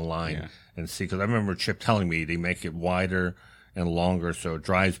have it online and see, because I remember Chip telling me they make it wider and longer so it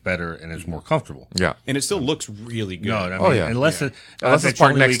drives better and is more comfortable. Yeah. And it still looks really good. No, I mean, unless it's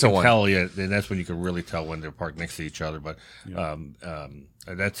parked next to one. Then that's when you can really tell when they're parked next to each other. But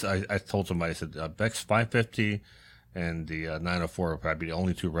I told somebody, I said, Beck's 550 and the 904 are probably the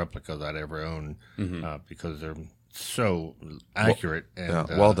only 2 replicas I'd ever own because they're so accurate and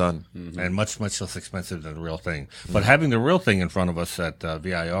well done, and much less expensive than the real thing. But having the real thing in front of us at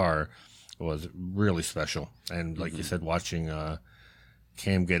VIR was really special. And like you said, watching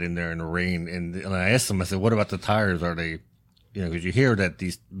Cam get in there in the rain, and I asked him, I said, "What about the tires? Are they, because you hear that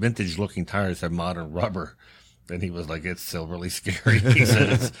these vintage looking tires have modern rubber." And he was like, "It's still really scary." He said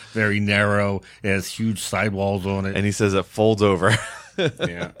it's very narrow. It has huge sidewalls on it. And he says it folds over.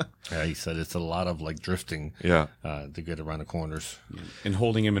 Yeah, he said it's a lot of drifting to get around the corners. And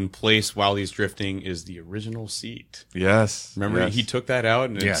holding him in place while he's drifting is the original seat. Yes. Remember, he took that out?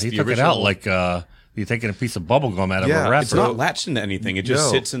 And he took it out like you're taking a piece of bubble gum out of a wrapper. It's not latched into anything. It just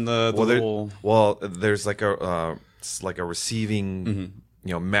sits in the little... there's like a receiving...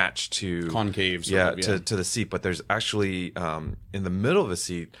 match to concave to the seat, but there's actually in the middle of the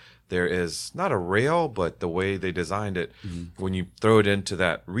seat there is not a rail, but the way they designed it, when you throw it into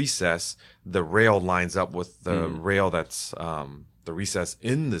that recess, the rail lines up with the rail that's the recess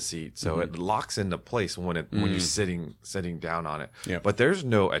in the seat, so it locks into place when you're sitting down on it. Yep. But there's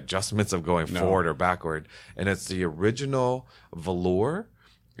no adjustments of going forward or backward, and it's the original velour.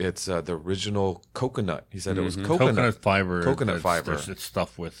 It's the original coconut. He said it was coconut fiber. Coconut fiber. It's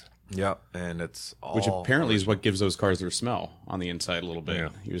stuffed with. Yeah, and it's all Which apparently is what gives those cars their smell on the inside a little bit. Yeah.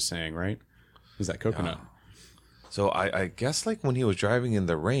 He was saying, right? Is that coconut? So I guess like when he was driving in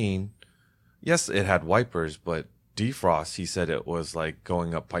the rain, yes, it had wipers, but defrost, he said it was like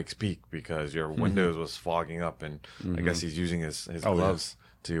going up Pikes Peak because your windows was fogging up, and I guess he's using his gloves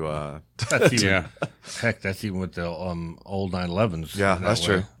to That's even, heck, that's even with the old 911s. yeah, that's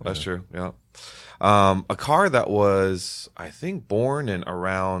true. That's true. Yeah. A car that was, I think, born in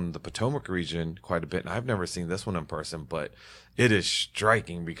around the Potomac region quite a bit, and I've never seen this one in person, but it is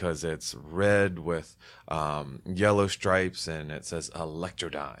striking because it's red with yellow stripes, and it says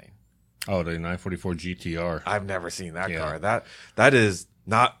Electrodyne. Oh, the 944 GTR. I've never seen that car. That is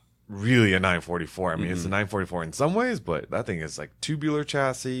not really a 944. I mean, it's a 944 in some ways, but that thing is like tubular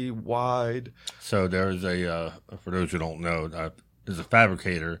chassis, wide. So there's for those who don't know, there's a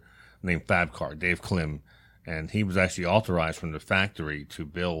fabricator named Fabcar, Dave Klim, and he was actually authorized from the factory to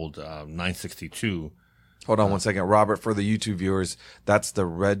build 962. Hold on one second, Robert, for the YouTube viewers, that's the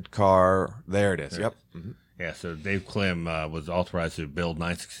red car. There it is. Yep. Mm-hmm. Yeah, so Dave Klim was authorized to build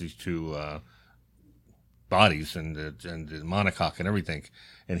 962 bodies and the monocoque and everything,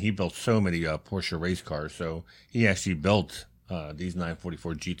 and he built so many Porsche race cars. So he actually built these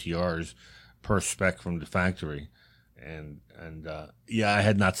 944 GTRs per spec from the factory, and yeah, I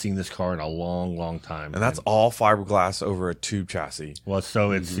had not seen this car in a long time. And that's all fiberglass over a tube chassis. Well, so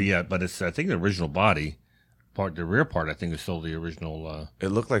it's but it's I think the original body part, the rear part, I think is still the original. It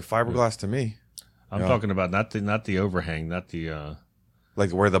looked like fiberglass to me. I'm talking about not the overhang, not the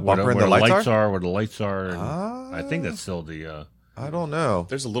like where the where bumper and the lights are. Where the lights are. And I think that's still the. I don't know.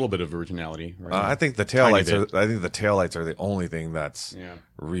 There's a little bit of originality. Right? I think the taillights are. I think the taillights are the only thing that's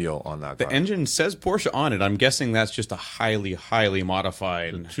real on that car. The engine says Porsche on it. I'm guessing that's just a highly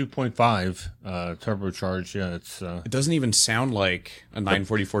modified 2.5 turbocharged. Yeah, it's. It doesn't even sound like a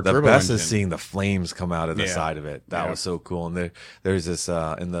 944 the turbo best engine. is seeing the flames come out of the side of it. That was so cool. And there's this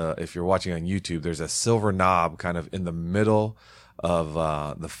if you're watching on YouTube, there's a silver knob kind of in the middle of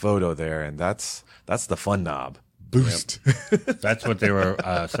the photo there, and that's the fun knob. Boost. Yep. That's what they were.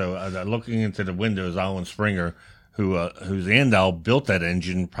 Looking into the windows, Alan Springer, whose Andal built that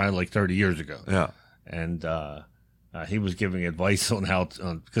engine probably like 30 years ago. Yeah, and he was giving advice on how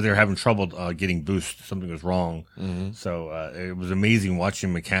because they were having trouble getting boost. Something was wrong. Mm-hmm. So it was amazing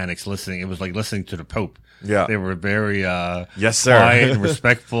watching mechanics listening. It was like listening to the Pope. Yeah, they were very yes, sir, quiet and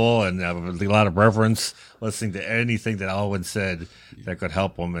respectful, and with a lot of reverence, listening to anything that Alwyn said that could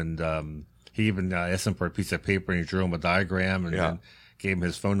help them. And he even asked him for a piece of paper, and he drew him a diagram, and then gave him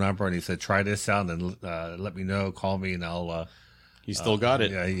his phone number, and he said, "Try this out, and let me know. Call me, and I'll." He still got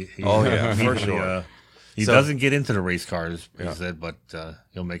it. Yeah, for sure. He doesn't get into the race cars, he said, but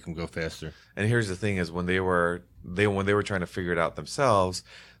he'll make them go faster. And here's the thing: is when they were trying to figure it out themselves,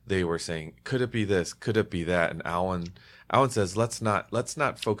 they were saying, "Could it be this? Could it be that?" And Alan says, "Let's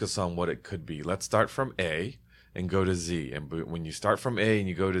not focus on what it could be. Let's start from A and go to Z. And when you start from A and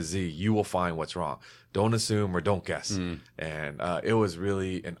you go to Z, you will find what's wrong. Don't assume or don't guess." And it was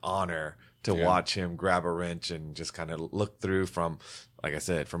really an honor to watch him grab a wrench and just kind of look through from, like I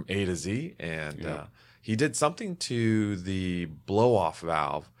said, from A to Z. And he did something to the blow-off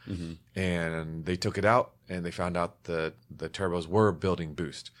valve, and they took it out, and they found out the turbos were building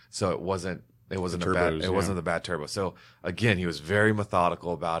boost. So it wasn't a bad turbo. So again, he was very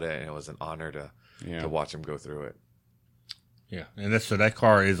methodical about it, and it was an honor to watch him go through it. Yeah, and that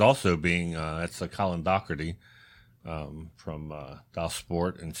car is also being that's Colin Doherty from Dow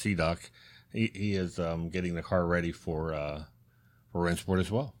Sport and CDOC. He is getting the car ready for Rennsport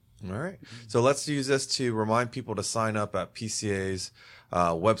as well. All right, so let's use this to remind people to sign up at PCA's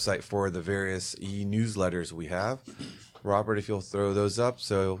website for the various e-newsletters we have. Robert, if you'll throw those up.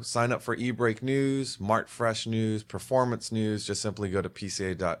 So sign up for eBrake News, Mart Fresh News, Performance News. Just simply go to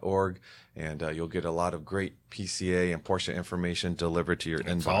pca.org, and you'll get a lot of great PCA and Porsche information delivered to your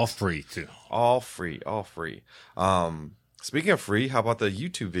inbox. It's all free, too. All free. Speaking of free, how about the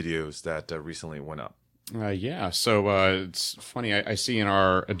YouTube videos that recently went up? So it's funny. I see in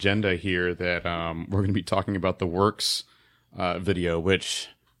our agenda here that we're going to be talking about the Works video, which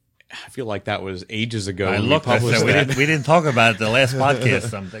I feel like that was ages ago. I when looked. I published said, that. we didn't talk about it the last podcast.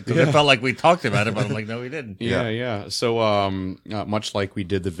 Something because it felt like we talked about it, but I'm like, no, we didn't. Yeah. So, much like we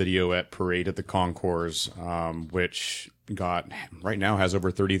did the video at Parade at the Concours, which right now has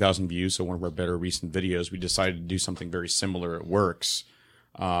over 30,000 views. So one of our better recent videos, we decided to do something very similar at Works.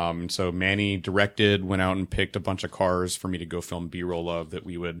 So Manny directed, went out and picked a bunch of cars for me to go film B-roll of that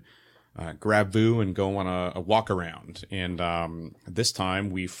we would grab Vu and go on a walk around. And this time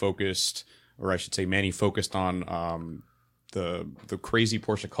we focused, or I should say Manny focused on the crazy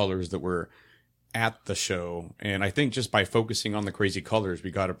Porsche colors that were at the show. And I think just by focusing on the crazy colors,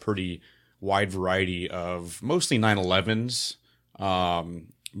 we got a pretty wide variety of mostly 911s.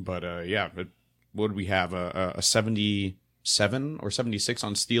 But what did we have? A 77 or 76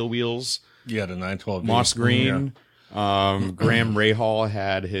 on steel wheels. Yeah, the 912 Moss green. Graham Rahal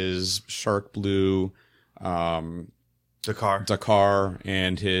had his shark blue Dakar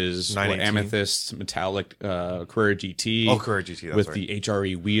and his amethyst metallic Carrera GT. Oh, Carrera GT, that's with right. the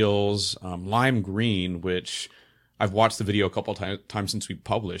HRE wheels. Lime green, which I've watched the video a couple times since we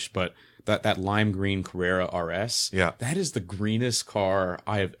published, but that lime green Carrera RS, that is the greenest car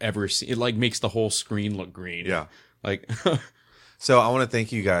I have ever seen. It like makes the whole screen look green. Yeah. Like, so I want to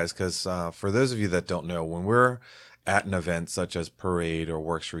thank you guys because for those of you that don't know, when we're at an event such as Parade or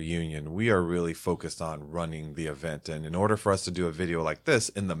Works Reunion, we are really focused on running the event. And in order for us to do a video like this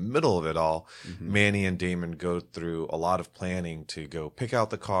in the middle of it all, Manny and Damon go through a lot of planning to go pick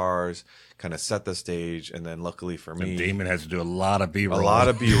out the cars, kind of set the stage. And then luckily for me, and Damon has to do a lot of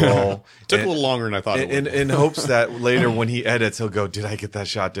B-roll. Took a little longer than I thought it would. In hopes that later when he edits, he'll go, did I get that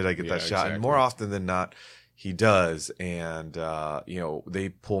shot? Did I get that shot? Exactly. And more often than not, he does. And, they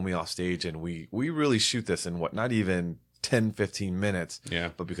pull me off stage and we really shoot this in not even 10, 15 minutes. Yeah.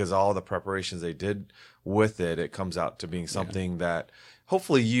 But because all the preparations they did with it, it comes out to being something that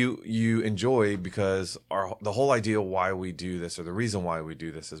hopefully you enjoy, because the whole idea why we do this, or the reason why we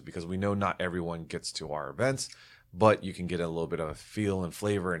do this, is because we know not everyone gets to our events, but you can get a little bit of a feel and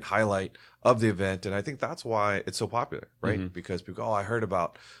flavor and highlight of the event. And I think that's why it's so popular, right? Because people, I heard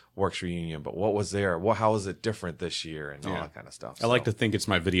about Works Reunion, but what was there? How is it different this year, and all that kind of stuff? I like to think it's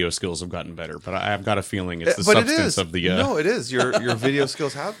my video skills have gotten better, but I've got a feeling it's the substance of the. No, it is. Your video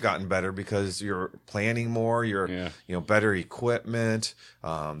skills have gotten better because you're planning more. You're better equipment.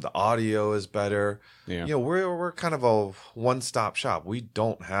 The audio is better. Yeah. We're kind of a one-stop shop. We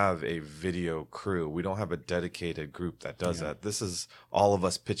don't have a video crew. We don't have a dedicated group that does that. This is all of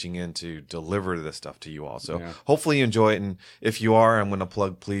us pitching in to deliver this stuff to you all. So hopefully you enjoy it. And if you are, I'm going to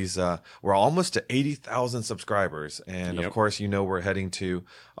plug, please. We're almost to 80,000 subscribers, and of course, we're heading to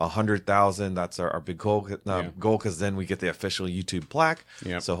 100,000. That's our big goal. Because then we get the official YouTube plaque.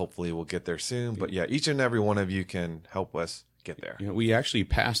 So hopefully we'll get there soon. But each and every one of you can help us get there. We actually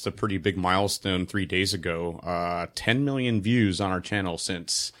passed a pretty big milestone 3 days ago. 10 million views on our channel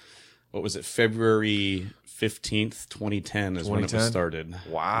since, what was it, February 15th, 2010 is when it was started.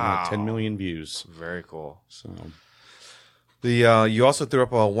 Wow. 10 million views. Very cool. So you also threw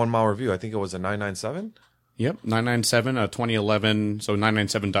up a 1 mile review. I think it was a 997. Yep, 997, 2011, so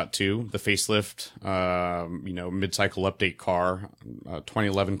 997.2, the facelift, mid-cycle update car,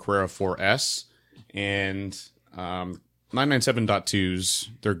 2011 Carrera 4S, and 997.2s,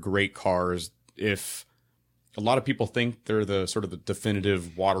 they're great cars. If a lot of people think they're the sort of the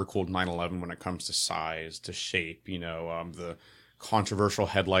definitive water-cooled 911 when it comes to size, to shape, the controversial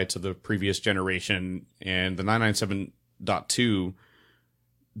headlights of the previous generation, and the 997.2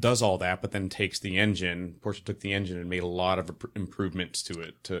 does all that, but then takes the engine. Porsche took the engine and made a lot of improvements to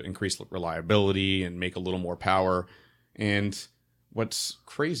it to increase reliability and make a little more power. And what's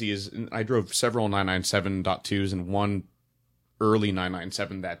crazy is I drove several 997.2s and one early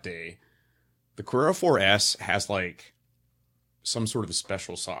 997 that day. The Carrera 4S has like some sort of a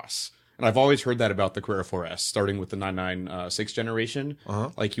special sauce. And I've always heard that about the Carrera 4S, starting with the 996 generation.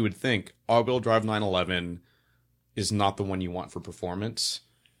 Like you would think all-wheel drive 911 is not the one you want for performance.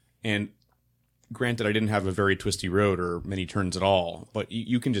 And granted, I didn't have a very twisty road or many turns at all, but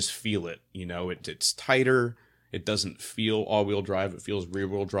you can just feel it. It's tighter. It doesn't feel all-wheel drive. It feels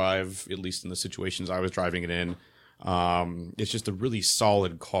rear-wheel drive, at least in the situations I was driving it in. It's just a really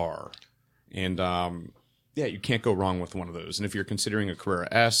solid car. And, you can't go wrong with one of those. And if you're considering a Carrera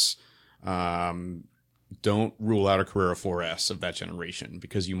S, don't rule out a Carrera 4S of that generation,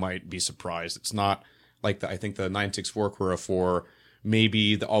 because you might be surprised. It's not like I think the 964 Carrera 4,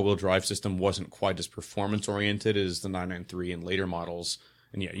 maybe the all-wheel drive system wasn't quite as performance-oriented as the 993 and later models.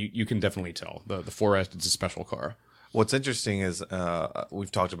 And you can definitely tell. The 4S is a special car. What's interesting is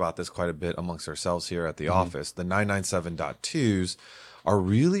we've talked about this quite a bit amongst ourselves here at the office. The 997.2s are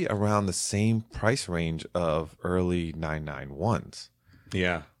really around the same price range of early 991s.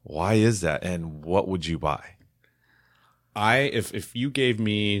 Yeah. Why is that? And what would you buy? If you gave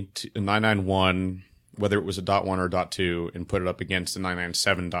me a 991, whether it was a .1 or a .2, and put it up against a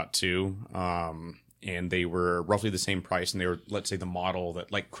 997.2, and they were roughly the same price, and they were, let's say, the model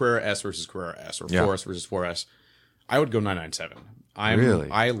that, like, Carrera S versus Carrera S, or 4S versus 4S, I would go 997. Really?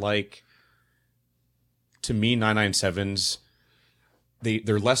 To me, 997s,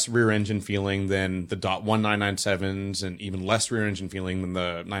 they're less rear engine feeling than the .1 997s, and even less rear engine feeling than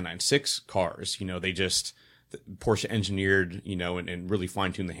the 996 cars. Porsche engineered, and really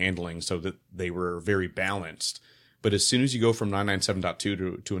fine-tuned the handling so that they were very balanced. But as soon as you go from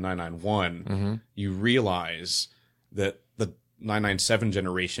 997.2 to a 991, you realize that the 997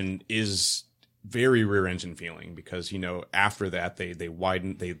 generation is very rear engine feeling, because after that they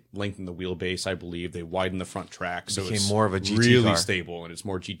lengthened the wheelbase, I believe they widened the front track, so it's more of a GT really car. stable, and it's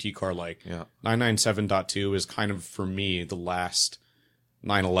more GT car like. Yeah. 997.2 is kind of, for me, the last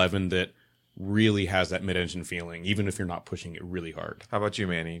 911 that really has that mid-engine feeling, even if you're not pushing it really hard. How about you,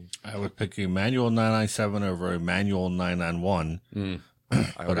 Manny? I would pick a manual 997 over a manual 991.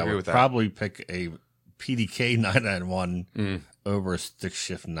 I would agree with that. Probably pick a PDK 991 over a stick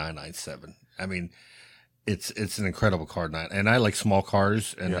shift 997. I mean, it's an incredible car, and I like small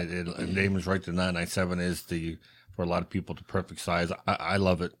cars, and and Damon's right. The 997 is for a lot of people, the perfect size. I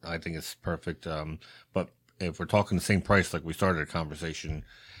love it. I think it's perfect. But if we're talking the same price, like we started a conversation,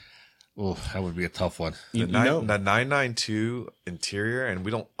 that would be a tough one. The 992 interior, and we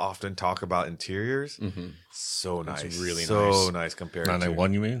don't often talk about interiors. So nice, it's really nice compared 991,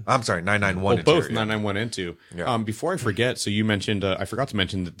 to. you mean? I'm sorry, 991. Well, interior. both 991 and 2. Yeah. Before I forget, so you mentioned, I forgot to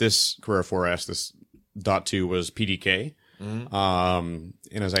mention that this Carrera 4S, this .2 was PDK. And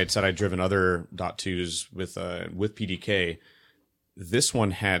as I had said, I'd driven other .2s with PDK. This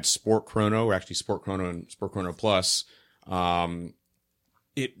one had Sport Chrono, or actually Sport Chrono and Sport Chrono Plus.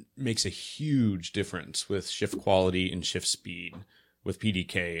 It makes a huge difference with shift quality and shift speed with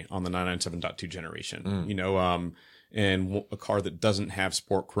PDK on the 997.2 generation. And a car that doesn't have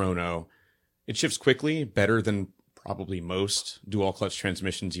Sport Chrono, it shifts quickly, better than probably most dual clutch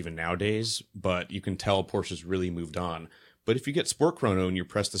transmissions even nowadays, but you can tell Porsche's really moved on. But if you get Sport Chrono and you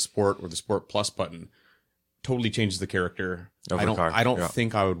press the Sport or the Sport Plus button, totally changes the character. I don't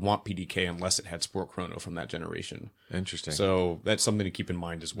think I would want PDK unless it had Sport Chrono from that generation. Interesting. So that's something to keep in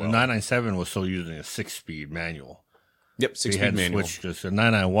mind as well. The 997 was still using a 6-speed manual. Yep, 6-speed manual. Because the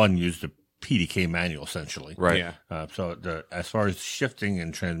 991 used a PDK manual essentially. Right. Yeah. As far as shifting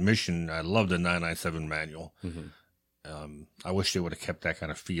and transmission, I love the 997 manual. I wish they would have kept that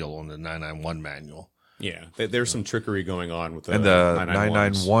kind of feel on the 991 manual. Yeah, there's some trickery going on with the And the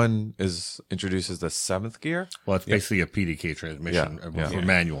 991s. 991 introduces the 7th gear. Well, it's basically a PDK transmission for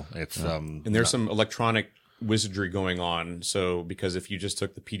manual. It's And there's some electronic wizardry going on. So, because if you just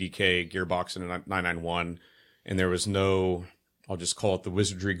took the PDK gearbox in a 991 and there was no, I'll just call it the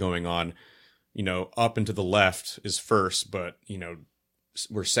wizardry going on, up and to the left is first, but,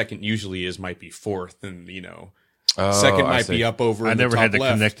 where second usually is might be fourth, and, second might be up over. I in never the top had the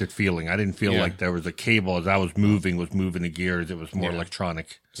left. connected feeling. I didn't feel like there was a cable as I was moving the gears. It was more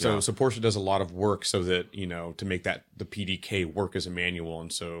electronic. So Porsche does a lot of work so that, to make the PDK work as a manual.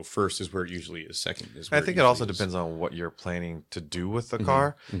 And so first is where it usually is, second is where I think it also depends on what you're planning to do with the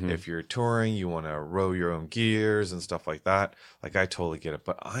car. If you're touring, you want to row your own gears and stuff like that. Like, I totally get it,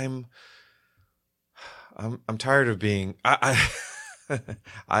 but I'm tired of being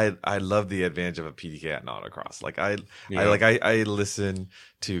I love the advantage of a PDK at an autocross. Like I listen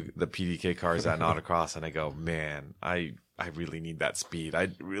to the PDK cars at an autocross and I go, man, I really need that speed. I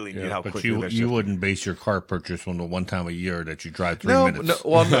really need how quickly they're you shifting. wouldn't base your car purchase on the one time a year that you drive 3 minutes.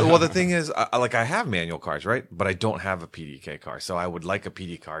 Well, the thing is, I have manual cars, right? But I don't have a PDK car, so I would like a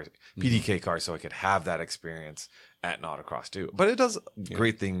PDK car, so I could have that experience at an autocross too. But it does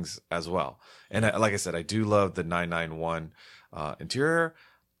great things as well. And like I said, I do love the 991 interior.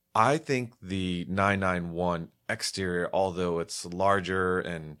 I think the 991 exterior, although it's larger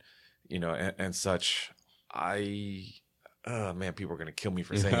and and such, man, people are going to kill me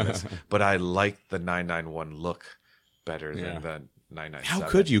for saying this, but I like the 991 look better than the 997. How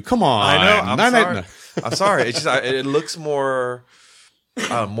could you? Come on. I know. Sorry. I'm sorry. It's just it looks more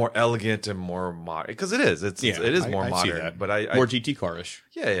elegant and more modern, because it is. It is more modern. See that. But more GT car-ish.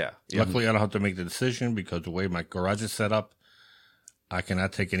 Yeah. Luckily, I don't have to make the decision because the way my garage is set up, I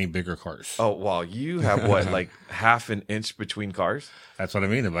cannot take any bigger cars. Oh, well, you have what, like half an inch between cars? That's what I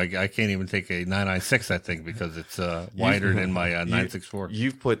mean. I can't even take a 996, I think, because it's wider than my 964.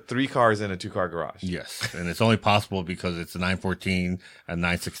 You've put 3 cars in a 2-car garage. Yes, and it's only possible because it's a 914, a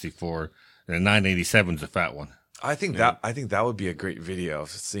 964, and a 987 is a fat one. I think that would be a great video of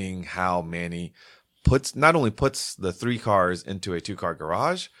seeing how Manny not only puts the 3 cars into a 2-car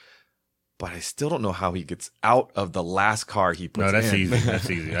garage, but I still don't know how he gets out of the last car he puts in. No, that's easy. That's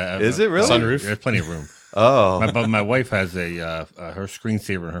easy. Is it really? Sunroof? There's plenty of room. Oh. But my wife has her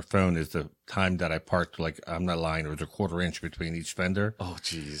screensaver on her phone is the time that I parked. Like, I'm not lying. There was a 1/4 inch between each fender. Oh,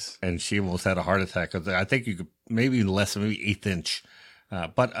 jeez. And she almost had a heart attack. I think you could maybe less, maybe 1/8 inch.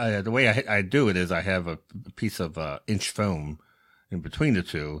 But the way I do it is I have a piece of inch foam in between the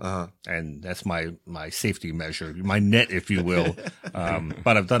two, and that's my safety measure, my net, if you will.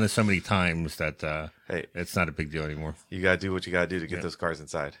 But I've done it so many times that Hey, it's not a big deal anymore. you got to do what you got to do to get those cars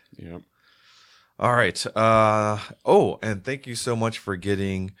inside. Yep. All right. And thank you so much for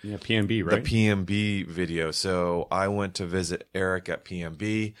getting PMB, right? the PMB video. So I went to visit Eric at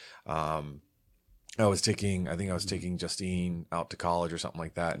PMB. I think I was taking Justine out to college or something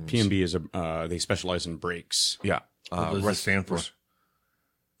like that. And PMB is they specialize in brakes. yeah. What does it stand for?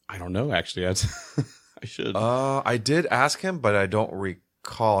 I don't know, actually. That's I should. I did ask him, but I don't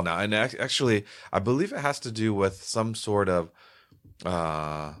recall now. And actually, I believe it has to do with some sort of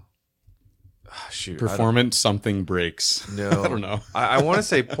Performance something brakes. No, I don't know. I want to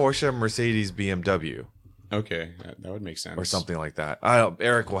say Porsche, Mercedes, BMW. Okay, that would make sense. Or something like that.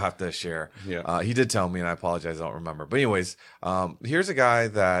 Eric will have to share. Yeah. He did tell me, and I apologize, I don't remember. But anyways, here's a guy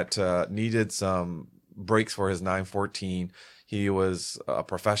that needed some brakes for his 914. He was a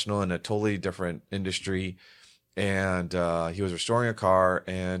professional in a totally different industry, and he was restoring a car,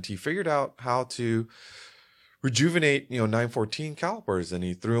 and he figured out how to rejuvenate 914 calipers, and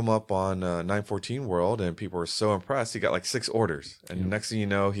he threw them up on 914 World, and people were so impressed. He got like 6 orders, and next thing you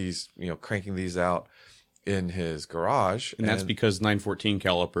know, he's cranking these out in his garage. And that's because 914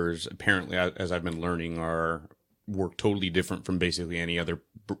 calipers, apparently, as I've been learning, work totally different from basically any other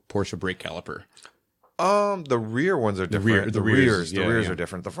Porsche brake caliper. The rear ones are different. The rears yeah. are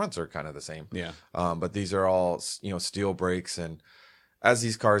different. The fronts are kind of the same. Yeah. But these are all steel brakes, and as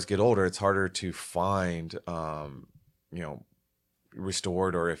these cars get older, it's harder to find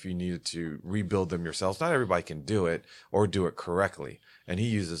restored, or if you needed to rebuild them yourselves. Not everybody can do it or do it correctly. And he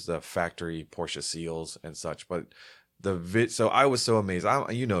uses the factory Porsche seals and such. But so I was so amazed.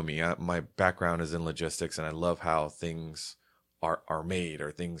 You know me, my background is in logistics, and I love how things are made,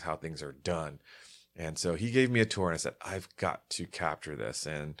 or how things are done. And so he gave me a tour, and I said, I've got to capture this.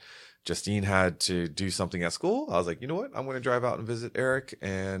 And Justine had to do something at school. I was like, you know what? I'm going to drive out and visit Eric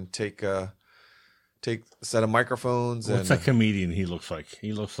and take a set of microphones. What's that comedian he looks like?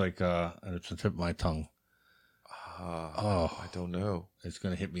 He looks like, and it's the tip of my tongue. I don't know. It's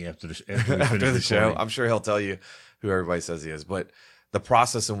going to hit me after the After the show. I'm sure he'll tell you who everybody says he is. But the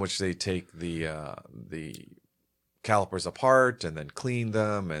process in which they take the calipers apart and then clean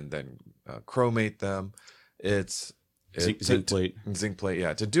them and then chromate them, it's zinc plate. Zinc plate,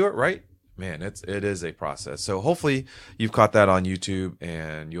 yeah. To do it right, man, it is a process. So hopefully you've caught that on YouTube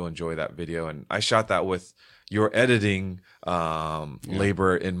and you'll enjoy that video. And I shot that with your editing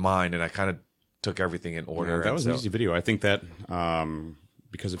labor in mind, and I kind of took everything in order. Yeah, that was an easy video. I think that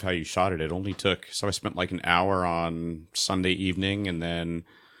because of how you shot it, it only took. So I spent like an hour on Sunday evening, and then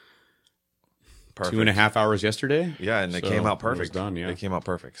 2.5 hours yesterday. Yeah, and they came out perfect. It was done, yeah. They came out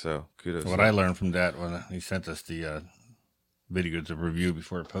perfect. So kudos. What I learned from that when he sent us the video to review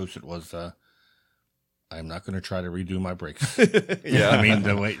before it posted was I'm not going to try to redo my brakes. Yeah, I mean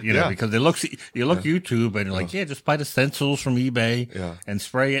the way because you look YouTube and you're like, just buy the stencils from eBay and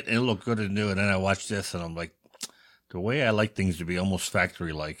spray it and it'll look good and new. And then I watch this and I'm like, the way I like things to be almost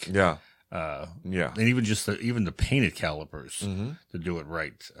factory like. Yeah. And even just the painted calipers to do it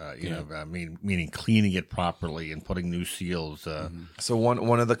right, meaning cleaning it properly and putting new seals. So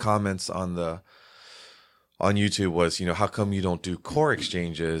one of the comments on YouTube was, how come you don't do core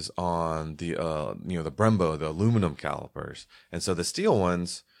exchanges on the the Brembo, the aluminum calipers? And so the steel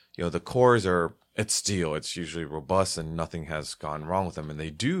ones, the cores it's steel, it's usually robust and nothing has gone wrong with them, and they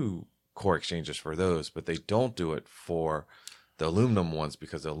do core exchanges for those, but they don't do it for the aluminum ones,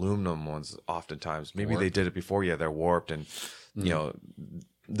 because the aluminum ones oftentimes maybe they did it before, they're warped, and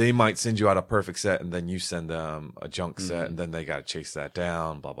they might send you out a perfect set and then you send them a junk set and then they got to chase that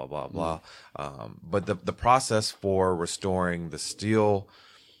down, blah blah blah blah. But the process for restoring the steel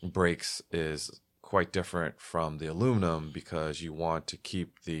brakes is quite different from the aluminum, because you want to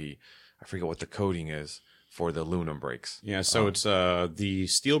keep I forget what the coating is for the aluminum brakes. Yeah, so it's the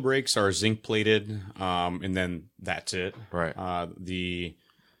steel brakes are zinc plated, and then that's it. Right. The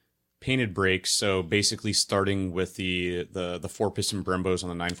painted brakes, so basically starting with the 4-piston Brembos on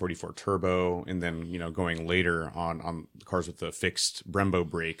the 944 turbo, and then going later on the cars with the fixed Brembo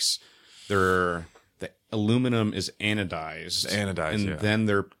brakes, the aluminum is anodized, and then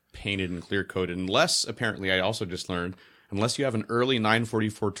they're painted and clear coated. Unless, apparently, I also just learned, unless you have an early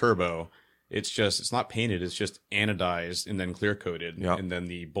 944 turbo, it's not painted, it's just anodized and then clear coated, and then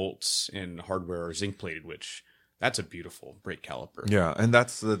the bolts and hardware are zinc plated, which that's a beautiful brake caliper. Yeah, and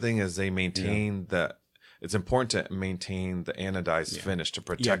that's the thing is they maintain that. It's important to maintain the anodized finish to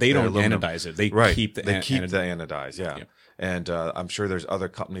protect. Yeah, they don't aluminum. anodize it. They keep the anodized. Yeah. And I'm sure there's other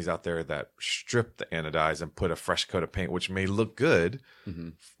companies out there that strip the anodize and put a fresh coat of paint, which may look good,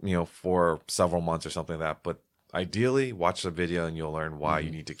 for several months or something like that. But ideally, watch the video and you'll learn why you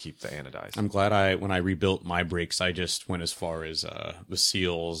need to keep the anodized. I'm glad when I rebuilt my brakes, I just went as far as the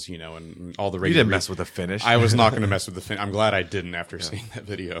seals, and all the regular. You didn't mess with the finish. I was not going to mess with the finish. I'm glad I didn't after seeing that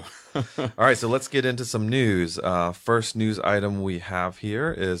video. All right, so let's get into some news. First news item we have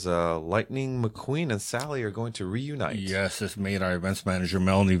here is Lightning McQueen and Sally are going to reunite. Yes, this made our events manager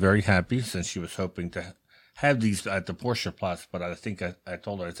Melanie very happy, since she was hoping to have these at the PorschePlatz. But I think I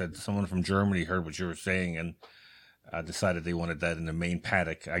told her, I said, someone from Germany heard what you were saying and decided they wanted that in the main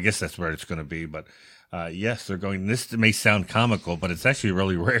paddock. I guess that's where it's going to be. But yes, they're going. This may sound comical, but it's actually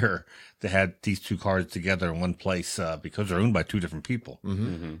really rare to have these two cars together in one place because they're owned by two different people.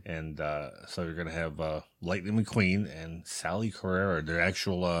 And so you're going to have Lightning McQueen and Sally Carrera. They're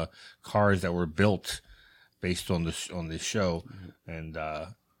actual cars that were built based on the show. And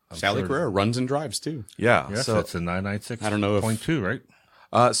Sally Carrera runs and drives too. Yeah, yes, so it's a 996. I don't know if 0.2, right?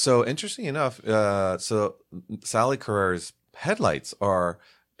 So interesting enough, so Sally Carrera's headlights are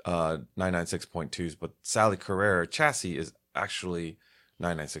 996.2s, but Sally Carrera chassis is actually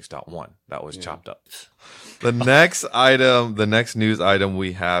 996.1. That was chopped up. The next news item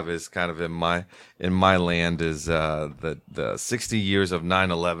we have is kind of in my land is the 60 years of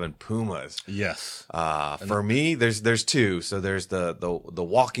 911 Pumas. Yes. For me, there's two. So there's the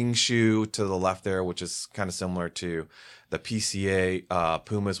walking shoe to the left there, which is kind of similar to the PCA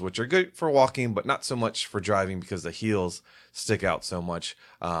Pumas, which are good for walking, but not so much for driving because the heels stick out so much.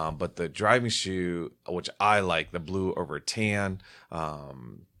 But the driving shoe, which I like, the blue over tan,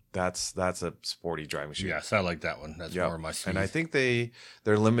 that's a sporty driving shoe. Yes, I like that one. That's more of my speed. And I think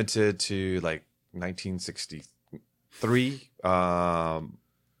they're limited to like 1963, I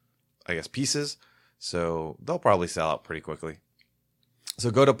guess, pieces. So they'll probably sell out pretty quickly. So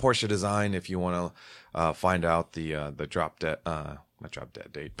go to Porsche Design if you want to find out the drop dead, not drop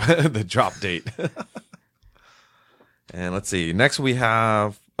dead date, but the drop date. And let's see. Next we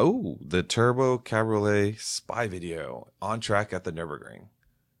have the Turbo Cabriolet spy video on track at the Nürburgring.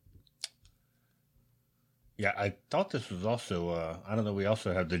 Yeah, I thought this was also. I don't know. We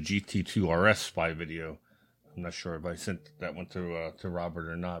also have the GT2 RS spy video. I'm not sure if I sent that one to Robert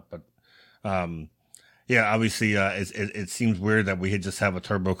or not, but. Yeah, obviously, it seems weird that we had just have a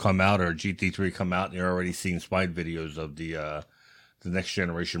turbo come out or a GT3 come out, and you're already seeing spy videos of the next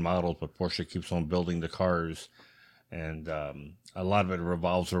generation models. But Porsche keeps on building the cars, and a lot of it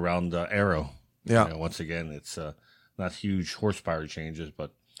revolves around aero. Yeah. Once again, it's not huge horsepower changes,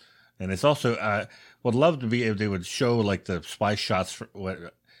 and it's also would love to be if they would show like the spy shots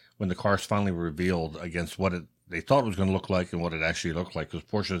when the car's finally revealed against what they thought it was going to look like and what it actually looked like. Because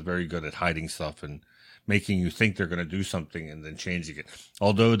Porsche is very good at hiding stuff and making you think they're going to do something and then changing it.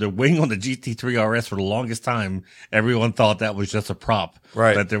 Although the wing on the GT3 RS for the longest time, everyone thought that was just a prop.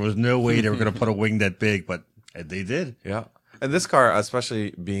 Right. That there was no way they were going to put a wing that big, but they did. Yeah. And this car,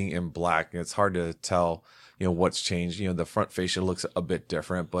 especially being in black, it's hard to tell, what's changed. The front fascia looks a bit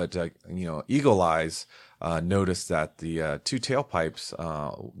different, but, eagle eyes noticed that the two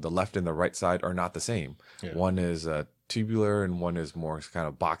tailpipes, the left and the right side, are not the same. Yeah. One is tubular and one is more kind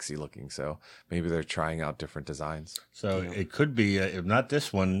of boxy looking. So maybe they're trying out different designs. So it could be, if not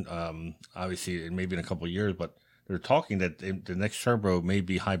this one, obviously maybe in a couple of years, but they're talking that the next turbo may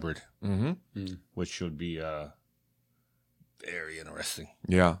be hybrid, which would be very interesting.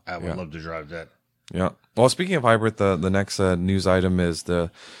 Yeah. I would love to drive that. Yeah. Well, speaking of hybrid, the next news item is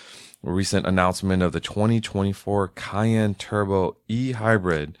the recent announcement of the 2024 Cayenne Turbo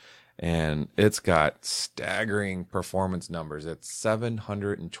E-Hybrid. And it's got staggering performance numbers. It's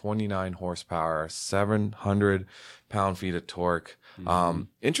 729 horsepower, 700 pound-feet of torque.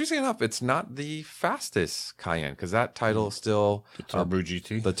 Interesting enough, it's not the fastest Cayenne because that title is still the Turbo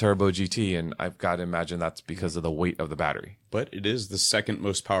GT. The Turbo GT, and I've got to imagine that's because of the weight of the battery. But it is the second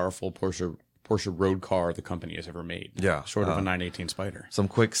most powerful Porsche Porsche road car the company has ever made. Yeah. Short of a 918 Spider. Some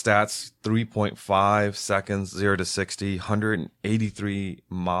quick stats, 3.5 seconds, 0 to 60, 183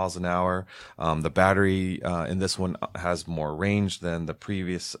 miles an hour. The battery in this one has more range than the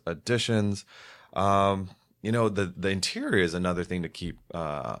previous editions. The interior is another thing to keep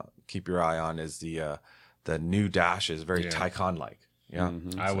your eye on. Is the new dash is very Taycan-like. Yeah.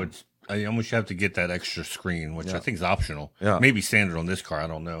 Mm-hmm. I almost have to get that extra screen, which I think is optional. Yeah. Maybe standard on this car. I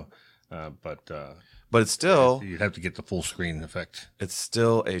don't know. But it's still, you'd have to get the full screen effect. It's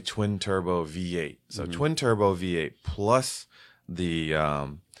still a twin turbo V8. So twin turbo V8 plus the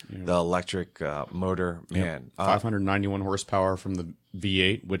electric motor. Man, 591 horsepower from the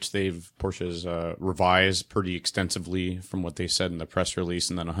V8, which Porsche's revised pretty extensively from what they said in the press release,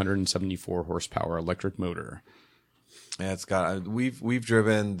 and then 174 horsepower electric motor. Yeah, it's got. We've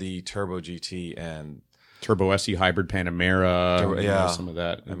driven the Turbo GT and Turbo SE hybrid Panamera. Some of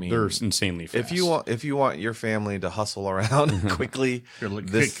that. I mean, they're insanely fast. If you want your family to hustle around quickly,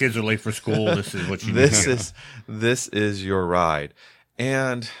 kids are late for school. This is what you. This is your ride,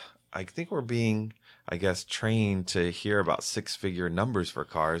 and I think we're being, I guess, trained to hear about 6-figure numbers for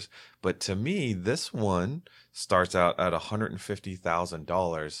cars. But to me, this one starts out at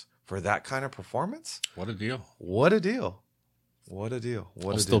 $150,000 for that kind of performance. What a deal! What a deal!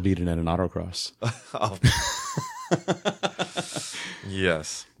 I'll still beat it at an autocross.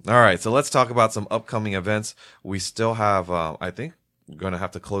 Yes. All right. So let's talk about some upcoming events. We still have, I think, we're going to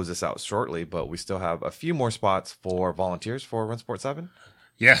have to close this out shortly, but we still have a few more spots for volunteers for Rennsport 7.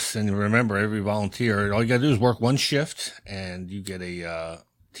 Yes, and remember, every volunteer, all you got to do is work one shift, and you get a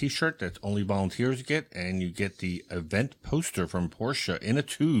T-shirt that only volunteers get, and you get the event poster from Porsche in a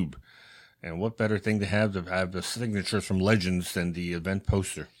tube. And what better thing to have the signatures from legends than the event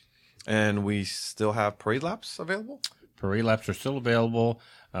poster? And we still have parade laps available? Parade laps are still available.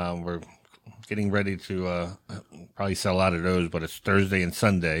 We're getting ready to probably sell out of those, but it's Thursday and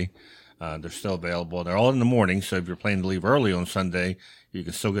Sunday. They're still available. They're all in the morning, so if you're planning to leave early on Sunday, you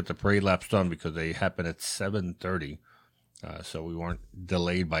can still get the parade laps done because they happen at 7:30. So we weren't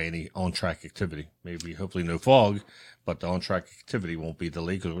delayed by any on-track activity. Maybe, hopefully no fog, but the on-track activity won't be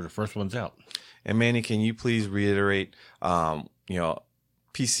delayed because we're the first ones out. And Manny, can you please reiterate,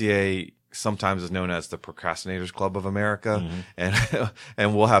 PCA sometimes is known as the Procrastinators Club of America,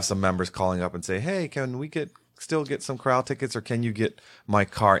 and we'll have some members calling up and say, hey, can we still get some corral tickets, or can you get my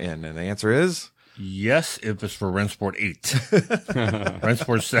car in? And the answer is... yes, if it's for Rennsport 8.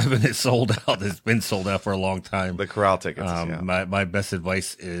 Rennsport 7 is sold out. It's been sold out for a long time. The corral tickets. My best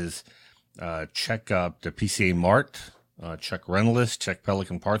advice is check the PCA Mart, check Rennlist, check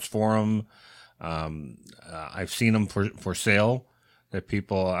Pelican Parts Forum. I've seen them for sale. That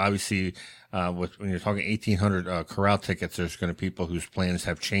people, obviously, when you're talking 1,800 corral tickets, there's going to be people whose plans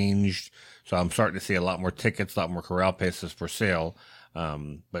have changed. So I'm starting to see a lot more tickets, a lot more corral passes for sale.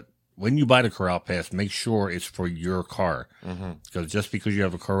 But when you buy the corral pass, make sure it's for your car. Because just because you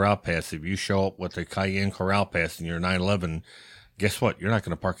have a corral pass, if you show up with a Cayenne corral pass and you're 911, guess what? You're not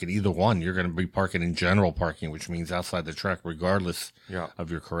going to park at either one. You're going to be parking in general parking, which means outside the track, regardless of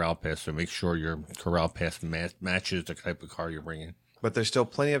your corral pass. So make sure your corral pass matches the type of car you're bringing. But there's still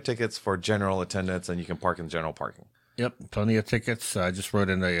plenty of tickets for general attendance, and you can park in general parking. Yep, plenty of tickets. I just wrote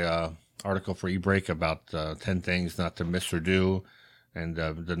in a article for eBreak about 10 things not to miss or do. And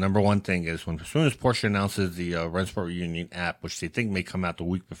the number one thing is as soon as Porsche announces the Rennsport Reunion app, which they think may come out the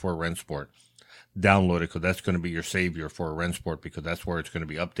week before Rennsport, download it because that's going to be your savior for Rennsport because that's where it's going to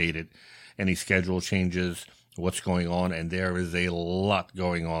be updated. Any schedule changes, what's going on, and there is a lot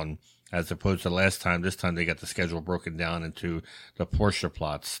going on. As opposed to last time, this time they got the schedule broken down into the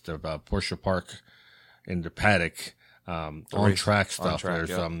PorschePlatz, the Porsche Park in the paddock, on-track stuff.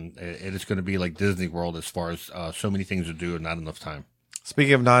 It is going to be like Disney World as far as so many things to do and not enough time.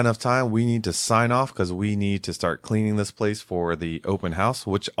 Speaking of not enough time, we need to sign off because we need to start cleaning this place for the open house,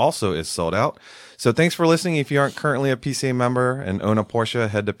 which also is sold out. So thanks for listening. If you aren't currently a PCA member and own a Porsche,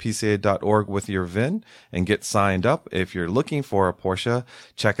 head to PCA.org with your VIN and get signed up. If you're looking for a Porsche,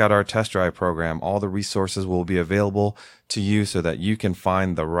 check out our test drive program. All the resources will be available to you so that you can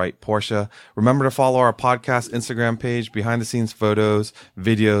find the right Porsche. Remember to follow our podcast Instagram page, behind the scenes photos,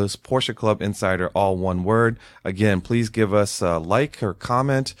 videos, Porsche Club Insider, all one word. Again, please give us a like or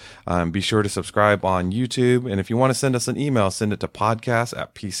comment. Be sure to subscribe on YouTube. And if you want to send us an email, send it to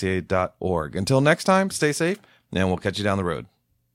podcast@pca.org. Until next time, stay safe and we'll catch you down the road.